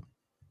 Dub.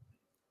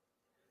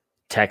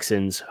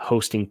 Texans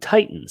hosting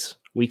Titans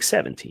week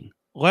 17.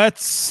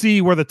 Let's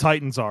see where the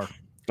Titans are.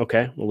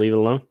 Okay, we'll leave it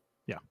alone.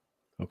 Yeah.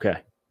 Okay.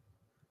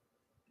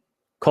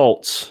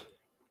 Colts.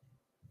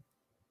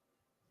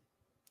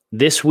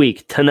 This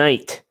week,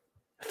 tonight,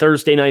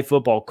 Thursday Night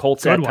Football,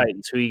 Colts at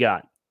Titans. Who you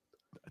got?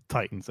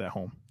 Titans at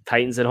home.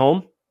 Titans at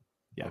home?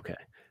 Yeah. Okay.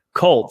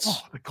 Colts.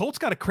 Oh, the Colts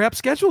got a crap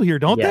schedule here,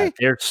 don't they?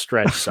 Their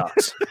stretch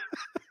sucks.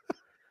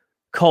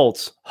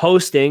 Colts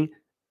hosting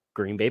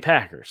Green Bay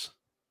Packers.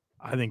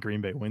 I think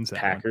Green Bay wins that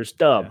Packers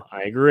dub. Yeah.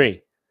 I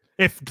agree.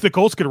 If the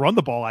Colts could run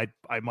the ball, I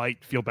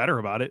might feel better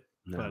about it.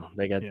 No, but,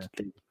 they got. Yeah.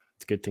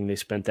 It's a good thing they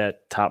spent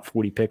that top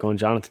 40 pick on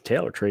Jonathan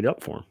Taylor, trade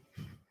up for him.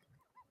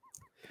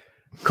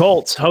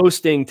 Colts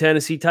hosting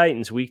Tennessee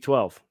Titans week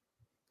 12.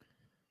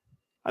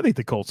 I think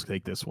the Colts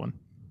take this one.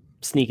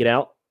 Sneak it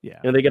out. Yeah.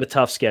 They got a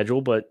tough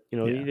schedule, but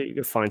you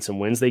could find some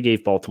wins. They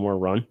gave Baltimore a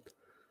run.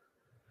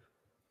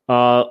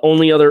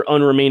 Only other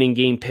unremaining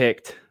game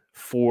picked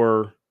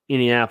for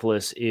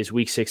Indianapolis is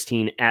week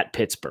 16 at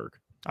Pittsburgh.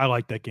 I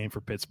like that game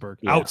for Pittsburgh.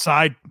 Yeah.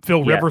 Outside,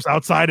 Phil Rivers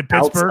outside of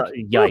Pittsburgh.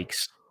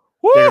 Yikes.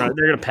 Woo! They're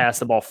going to pass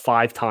the ball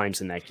 5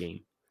 times in that game.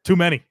 Too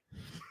many.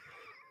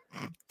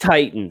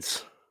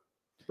 Titans.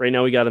 Right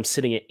now we got them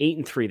sitting at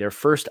 8-3. Their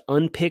first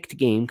unpicked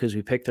game because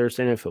we picked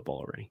Thursday Night Football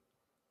already.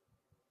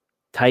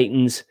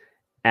 Titans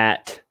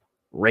at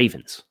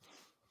Ravens.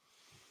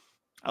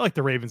 I like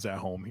the Ravens at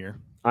home here.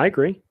 I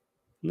agree.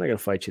 I'm not going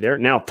to fight you there.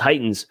 Now,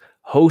 Titans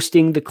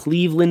hosting the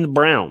Cleveland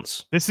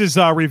Browns. This is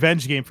a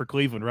revenge game for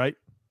Cleveland, right?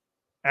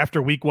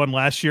 After week 1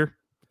 last year.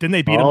 Didn't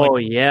they beat them Oh,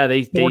 yeah.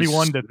 They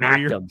 41 to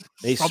 3? them.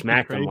 They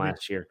smacked crazy. them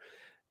last year.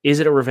 Is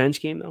it a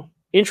revenge game, though?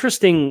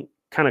 Interesting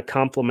kind of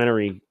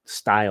complementary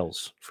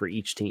styles for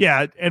each team.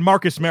 Yeah, and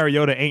Marcus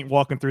Mariota ain't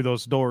walking through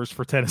those doors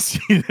for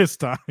Tennessee this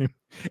time.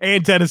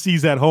 And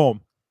Tennessee's at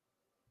home.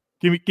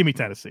 Give me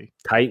Tennessee.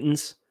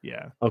 Titans?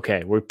 Yeah.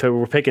 Okay, we're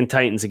picking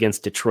Titans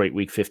against Detroit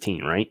week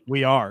 15, right?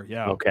 We are,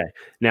 yeah. Okay.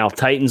 Now,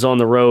 Titans on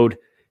the road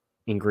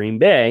in Green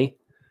Bay,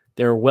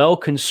 they're well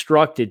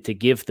constructed to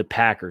give the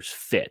Packers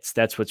fits.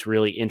 That's what's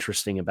really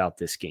interesting about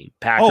this game.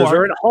 Packers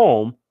are at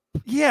home.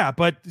 Yeah,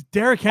 but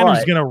Derrick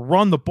Henry's going to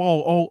run the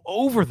ball all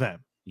over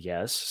them.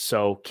 Yes.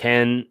 So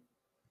can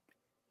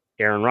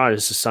Aaron Rodgers,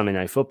 this is Sunday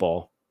Night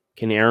Football,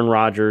 can Aaron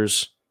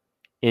Rodgers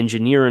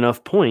engineer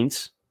enough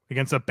points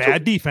against a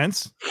bad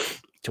defense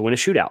to win a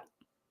shootout?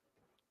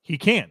 He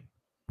can.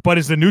 But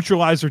is the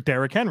neutralizer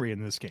Derrick Henry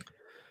in this game?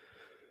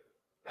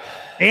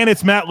 And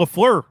it's Matt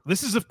LaFleur.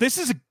 This is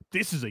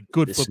a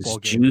good football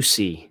game.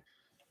 Juicy.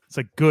 It's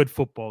a good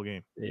football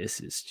game. This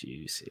is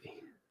juicy.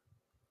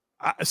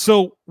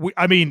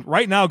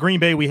 Right now, Green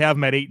Bay, we have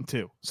them at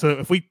 8-2.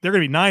 So they're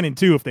going to be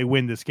 9-2 if they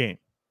win this game.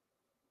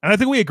 And I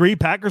think we agree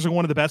Packers are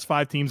one of the best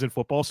 5 teams in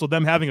football. So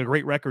them having a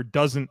great record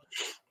doesn't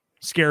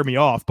scare me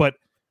off. But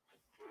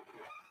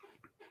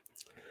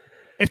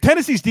if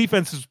Tennessee's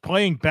defense is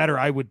playing better,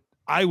 I would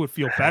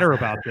feel better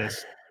about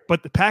this.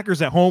 But the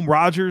Packers at home,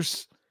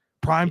 Rodgers,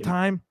 prime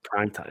time.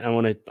 I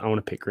want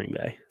to pick Green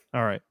Bay.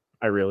 All right.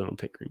 I really want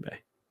to pick Green Bay.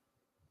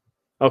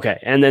 Okay,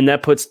 and then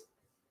that puts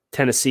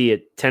Tennessee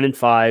at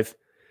 10-5.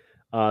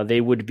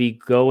 They would be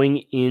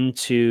going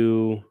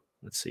into,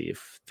 let's see,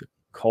 if the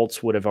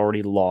Colts would have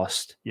already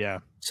lost. Yeah.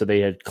 So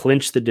they had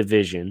clinched the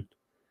division.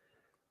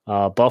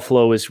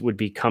 Buffalo would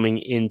be coming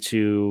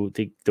into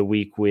the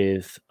week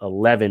with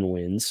 11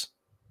 wins.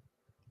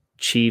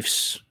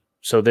 Chiefs.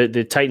 So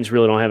the Titans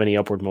really don't have any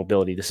upward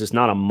mobility. This is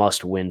not a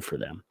must win for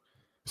them.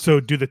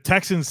 So do the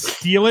Texans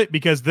steal it?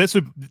 Because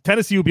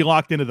Tennessee would be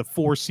locked into the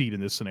 4 seed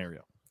in this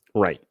scenario.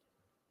 Right.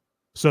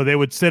 So they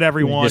would sit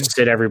everyone. Just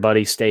sit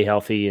everybody, stay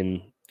healthy,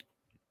 and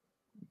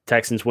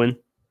Texans win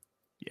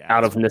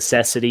out of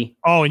necessity.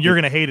 Oh, and you're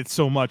going to hate it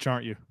so much,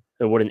 aren't you?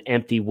 What an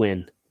empty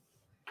win.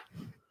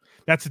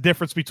 That's the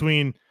difference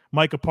between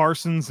Micah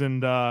Parsons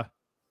and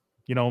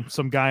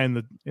some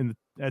guy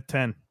at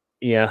 10.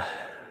 Yeah.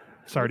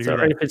 Sorry to hear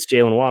that. If it's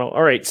Jalen Waddle.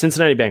 All right,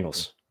 Cincinnati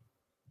Bengals.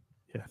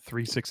 Yeah,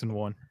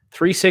 3-6-1.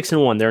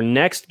 3-6-1. Their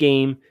next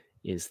game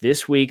is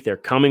this week. They're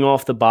coming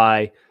off the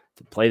bye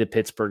to play the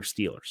Pittsburgh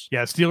Steelers.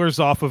 Yeah, Steelers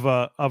off of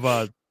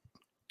a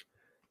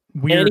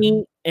weird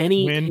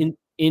any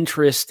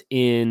interest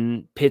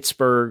in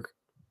Pittsburgh,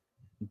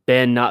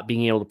 Ben not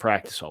being able to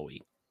practice all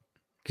week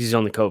because he's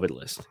on the COVID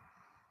list.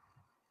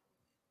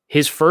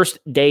 His first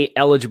day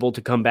eligible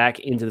to come back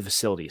into the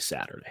facility is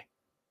Saturday.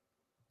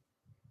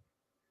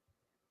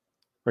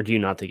 Or do you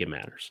not think it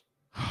matters?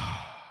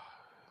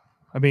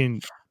 I mean,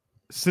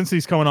 since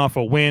he's coming off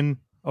a win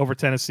over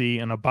Tennessee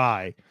and a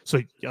bye,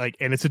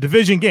 and it's a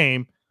division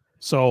game,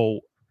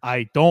 so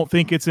I don't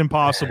think it's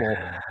impossible.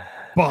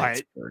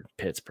 But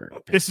Pittsburgh.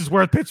 This is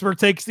where Pittsburgh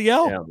takes the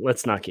L. Yeah,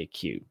 let's not get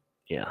cute.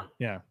 Yeah.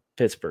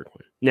 Pittsburgh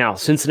win. Now,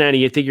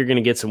 Cincinnati, I think you're going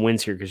to get some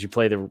wins here because you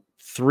play the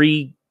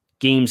 3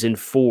 games in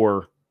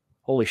 4.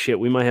 Holy shit,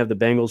 we might have the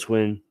Bengals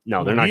win.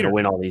 No, they're not going to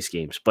win all these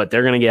games, but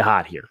they're going to get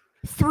hot here.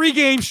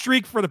 3-game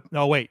streak for the –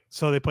 no, wait.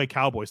 So they play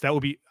Cowboys. That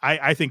would be –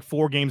 I think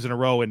 4 games in a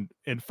row and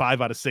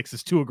 5 out of 6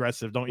 is too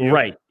aggressive, don't you?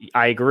 Right.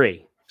 I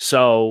agree.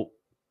 So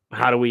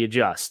how do we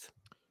adjust?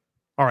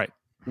 All right.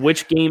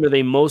 Which game are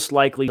they most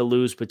likely to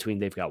lose between?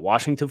 They've got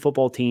Washington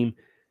football team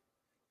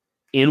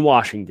in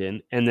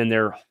Washington, and then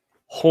they're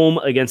home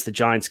against the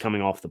Giants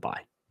coming off the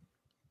bye.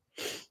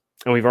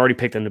 And we've already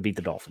picked them to beat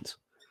the Dolphins.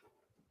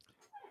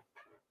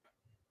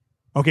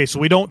 Okay, so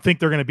we don't think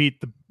they're going to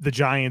beat the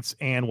Giants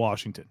and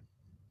Washington.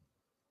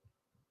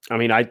 I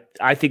mean, I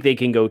think they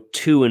can go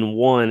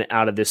 2-1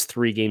 out of this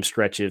 3-game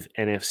stretch of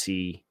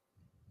NFC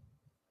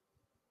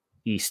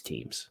East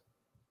teams,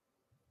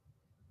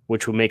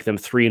 which will make them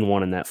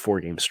 3-1 in that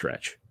 4-game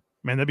stretch.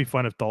 Man, that'd be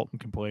fun if Dalton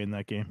can play in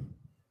that game.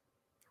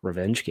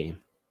 Revenge game.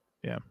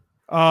 Yeah.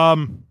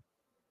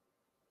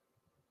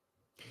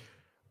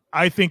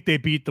 I think they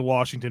beat the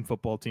Washington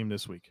football team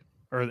this week,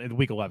 or in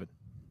week 11.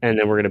 And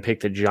then we're going to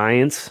pick the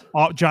Giants.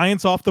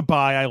 Giants off the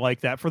bye. I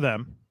like that for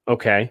them.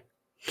 Okay.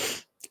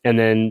 And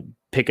then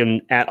pick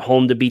them at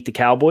home to beat the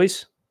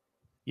Cowboys.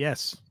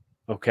 Yes.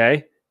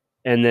 Okay.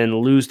 And then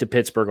lose to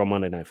Pittsburgh on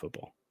Monday Night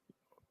Football.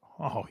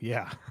 Oh,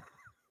 yeah.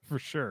 For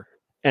sure.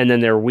 And then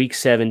they're week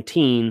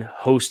 17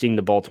 hosting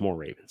the Baltimore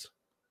Ravens.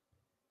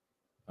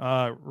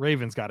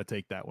 Ravens got to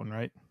take that one,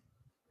 right?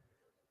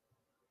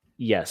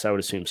 Yes, I would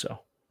assume so.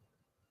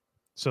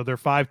 So they're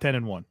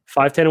 5-10-1.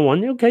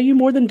 5-10-1. Okay, you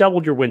more than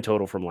doubled your win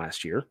total from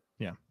last year.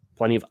 Yeah.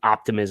 Plenty of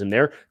optimism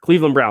there.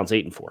 Cleveland Browns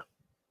 8-4.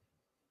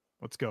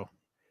 Let's go.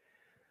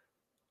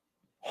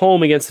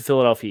 home against the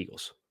Philadelphia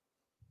Eagles.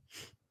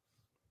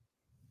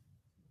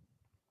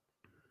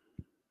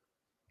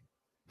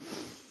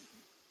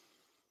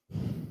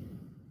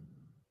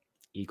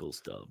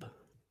 Eagles dub.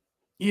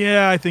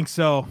 Yeah, I think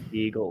so.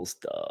 Eagles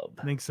dub.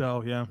 I think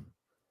so, yeah.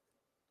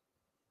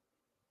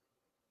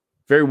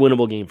 Very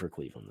winnable game for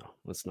Cleveland, though.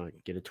 Let's not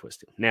get it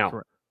twisted. Now,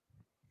 Correct.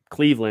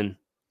 Cleveland,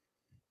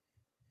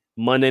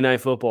 Monday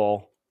Night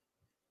Football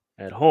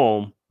at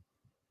home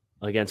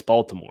against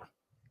Baltimore.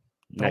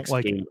 Next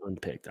game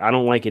unpicked. I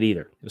don't like it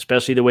either,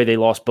 especially the way they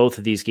lost both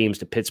of these games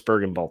to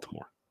Pittsburgh and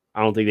Baltimore.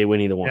 I don't think they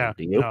win either one. Yeah,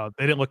 Do you? no,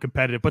 they didn't look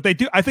competitive, but they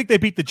do. I think they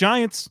beat the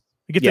Giants.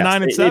 They get to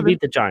 9-7. They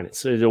beat the Giants.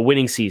 So it's a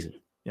winning season.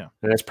 Yeah,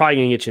 and that's probably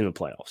going to get you in the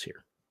playoffs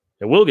here.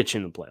 It will get you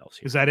in the playoffs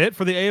here. Is that it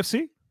for the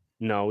AFC?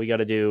 No, we got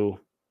to do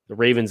the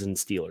Ravens and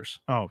Steelers.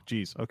 Oh,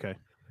 geez. Okay.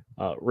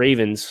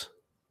 Ravens,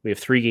 we have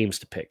 3 games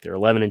to pick. They're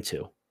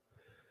 11-2.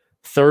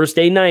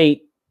 Thursday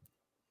night,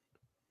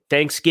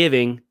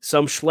 Thanksgiving,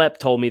 some schlep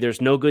told me there's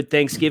no good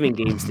Thanksgiving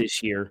games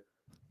this year.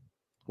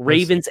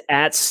 Ravens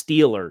at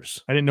Steelers.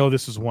 I didn't know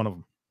this was one of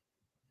them.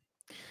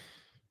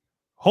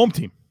 Home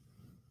team.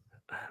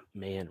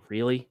 Man,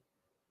 really?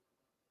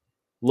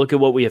 Look at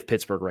what we have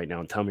Pittsburgh right now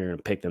and tell me you're going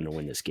to pick them to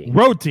win this game.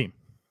 Road team.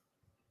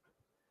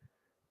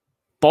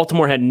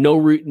 Baltimore had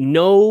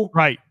no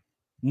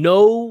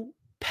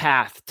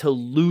path to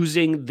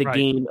losing the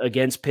game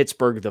against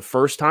Pittsburgh the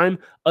first time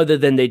other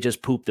than they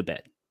just pooped the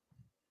bed.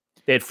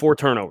 They had 4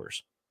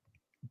 turnovers.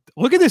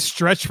 Look at this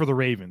stretch for the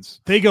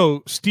Ravens. They go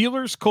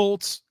Steelers,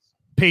 Colts,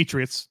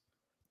 Patriots,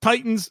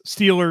 Titans,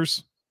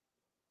 Steelers.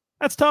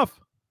 That's tough.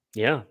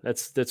 Yeah,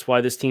 that's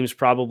why this team's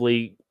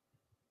probably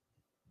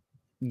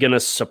going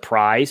to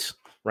surprise,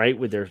 right,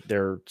 with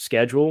their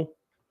schedule.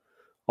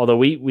 Although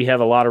we have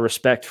a lot of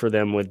respect for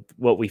them with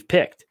what we've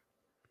picked.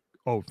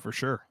 Oh, for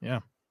sure. Yeah.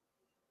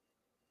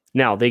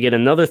 Now, they get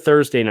another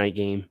Thursday night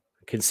game,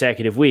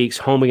 consecutive weeks,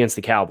 home against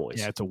the Cowboys.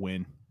 Yeah, it's a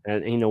win.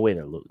 And ain't no way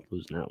they're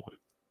losing that one.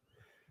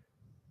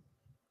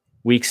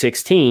 Week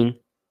 16,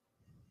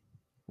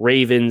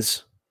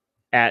 Ravens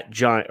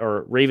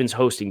Ravens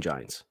hosting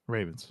Giants.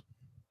 Ravens.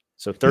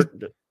 So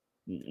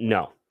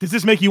no. Does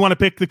this make you want to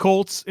pick the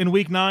Colts in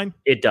week 9?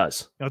 It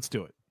does. Let's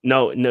do it.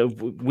 No,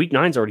 week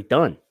 9's already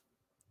done.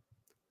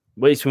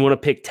 Wait, so we want to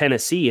pick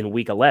Tennessee in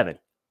week 11.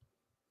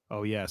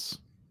 Oh, yes.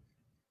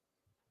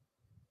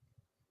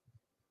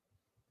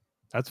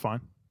 That's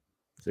fine.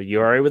 So you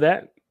all right with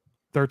that?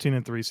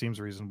 13-3 seems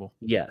reasonable.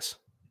 Yes.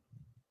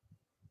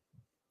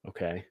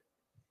 Okay.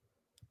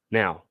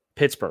 Now,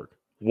 Pittsburgh.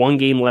 1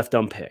 game left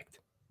unpicked.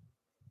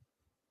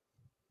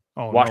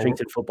 Oh,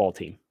 Washington football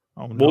team.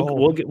 Oh, no.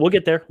 We'll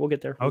get there. We'll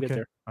get there.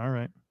 Okay. All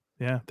right.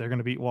 Yeah, they're going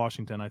to beat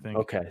Washington, I think.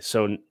 Okay.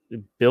 So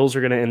the Bills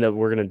are going to end up,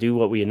 we're going to do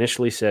what we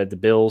initially said. The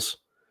Bills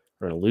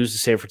are going to lose to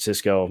San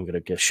Francisco. I'm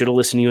going to should have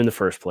listened to you in the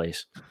first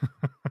place.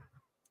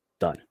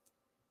 Done.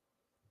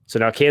 So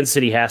now Kansas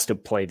City has to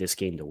play this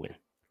game to win,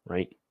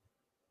 right?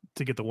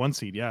 To get the 1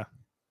 seed, yeah.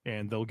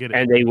 And they'll get it.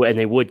 And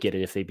they would get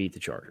it if they beat the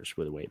Chargers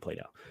with the way it played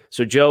out.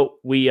 So Joe,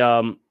 we've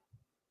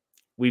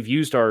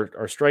used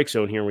our strike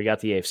zone here and we got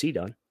the AFC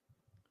done.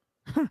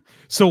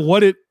 So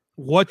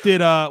what's the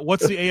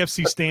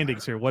AFC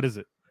standings here? What is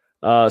it?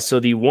 So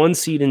the 1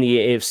 seed in the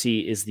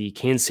AFC is the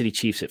Kansas City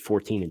Chiefs at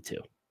 14-2.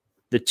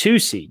 The 2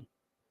 seed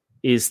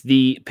is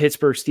the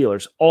Pittsburgh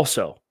Steelers,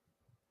 also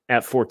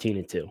at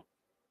 14-2.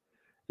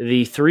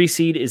 The 3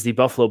 seed is the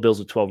Buffalo Bills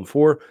at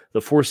 12-4.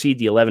 The 4 seed,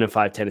 the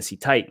 11-5 Tennessee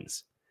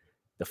Titans.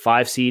 The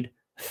 5 seed,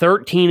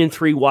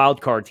 13-3 wild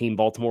card team,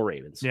 Baltimore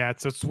Ravens. Yeah,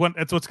 that's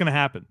what's going to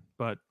happen.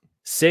 But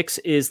 6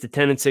 is the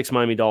 10-6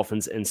 Miami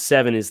Dolphins, and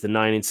 7 is the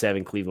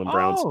 9-7 Cleveland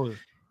Browns. Oh.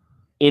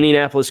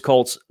 Indianapolis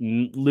Colts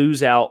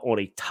lose out on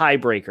a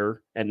tiebreaker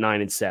at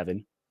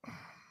 9-7.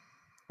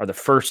 Are the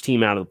first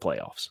team out of the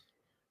playoffs.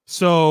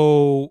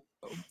 So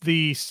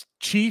the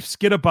Chiefs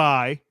get a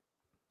bye.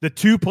 The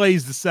 2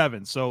 plays the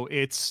 7. So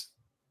it's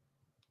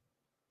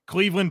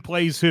Cleveland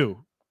plays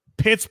who?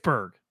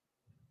 Pittsburgh.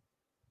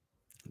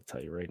 I'll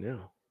tell you right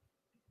now.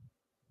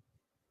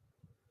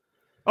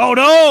 Oh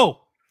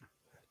no!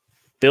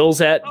 Bills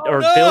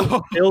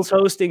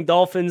hosting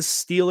Dolphins,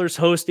 Steelers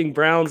hosting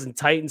Browns, and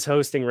Titans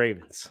hosting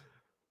Ravens.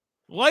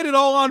 Light it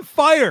all on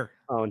fire.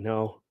 Oh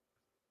no.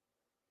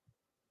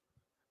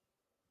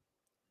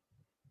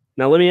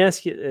 Now let me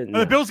ask you.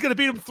 Are the Bills going to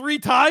beat them 3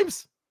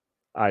 times?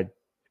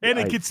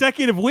 In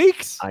consecutive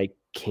weeks? I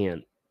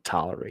can't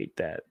tolerate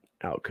that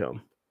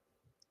outcome.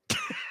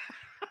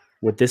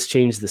 Would this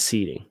change the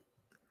seeding?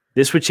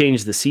 This would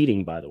change the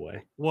seeding, by the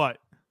way. What?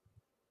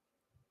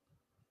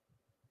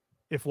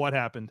 If what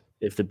happened?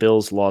 If the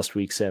Bills lost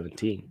week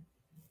 17.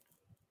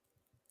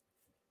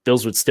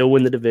 Bills would still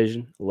win the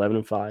division,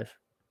 11-5.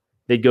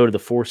 They'd go to the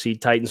 4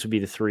 seed. Titans would be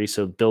the 3,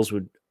 so Bills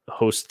would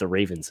host the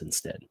Ravens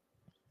instead.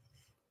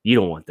 You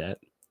don't want that.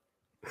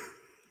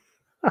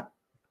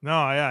 No,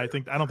 yeah,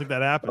 I don't think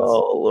that happens.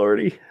 Oh,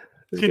 Lordy.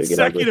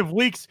 Consecutive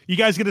weeks. You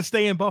guys going to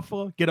stay in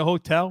Buffalo, get a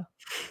hotel,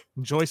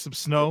 enjoy some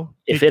snow?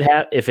 If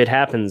it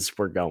happens,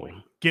 we're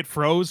going. Get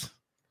froze?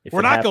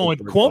 We're not going.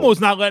 Cuomo's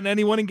not letting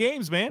anyone in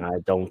games, man. I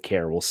don't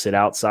care. We'll sit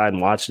outside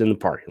and watch it in the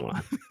parking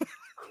lot.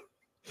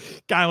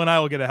 Kyle and I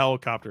will get a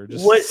helicopter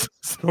just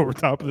sit over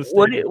top of the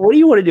stadium. What do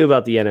you want to do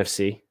about the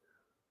NFC?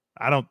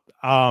 I don't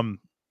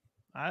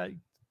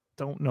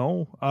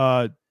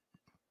know.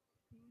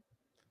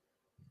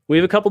 We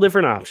have a couple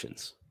different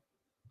options.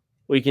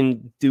 We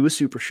can do a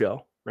super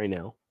show right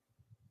now.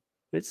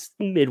 It's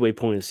the midway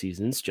point of the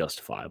season. It's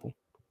justifiable.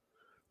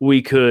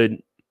 We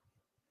could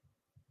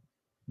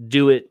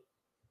do it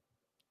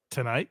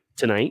tonight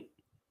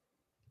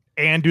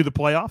and do the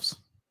playoffs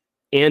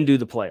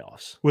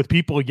with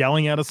people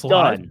yelling at us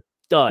live.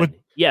 Done. With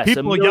yes,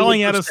 people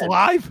yelling at us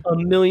live.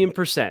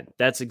 1,000,000%.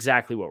 That's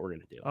exactly what we're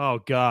going to do. Oh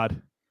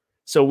God!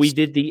 So we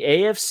did the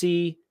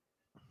AFC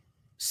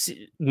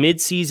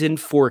mid-season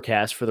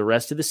forecast for the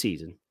rest of the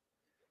season.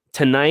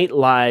 Tonight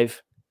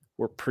live,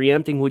 we're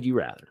preempting Would You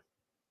Rather,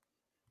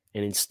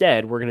 and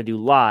instead we're going to do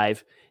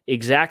live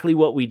exactly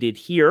what we did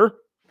here,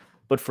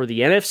 but for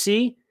the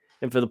NFC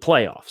and for the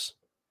playoffs.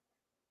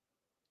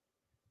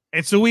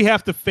 And so we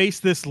have to face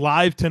this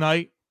live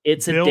tonight.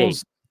 It's Bills,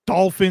 a date.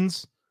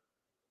 Dolphins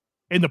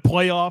in the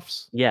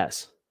playoffs.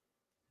 Yes.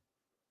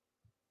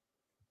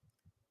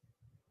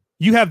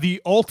 You have the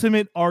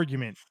ultimate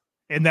argument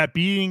in that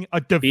beating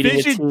a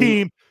division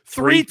team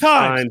three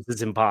times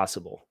is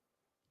impossible.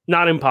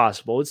 Not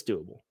impossible. It's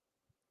doable,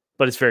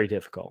 but it's very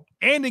difficult.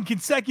 And in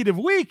consecutive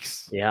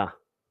weeks. Yeah.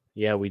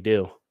 Yeah, we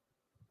do.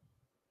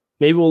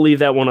 Maybe we'll leave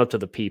that one up to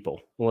the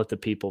people. We'll let the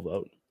people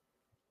vote.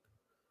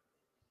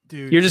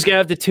 Dude, you're just going to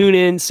have to tune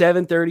in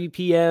 7:30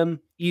 p.m.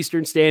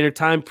 Eastern Standard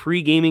Time,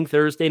 pre-gaming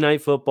Thursday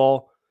Night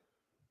Football.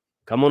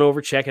 Come on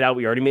over, check it out.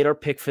 We already made our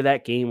pick for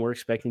that game. We're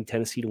expecting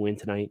Tennessee to win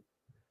tonight.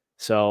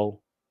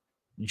 So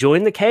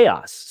join the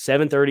chaos.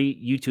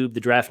 7:30, YouTube, the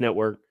Draft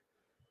Network.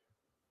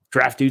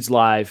 Draft Dudes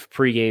Live,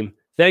 pregame.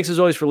 Thanks as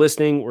always for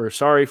listening. We're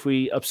sorry if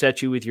we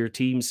upset you with your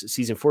team's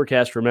season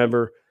forecast.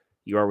 Remember,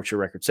 you are what your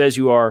record says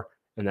you are,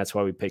 and that's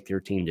why we picked your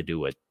team to do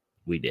what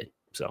we did.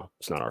 So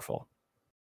it's not our fault.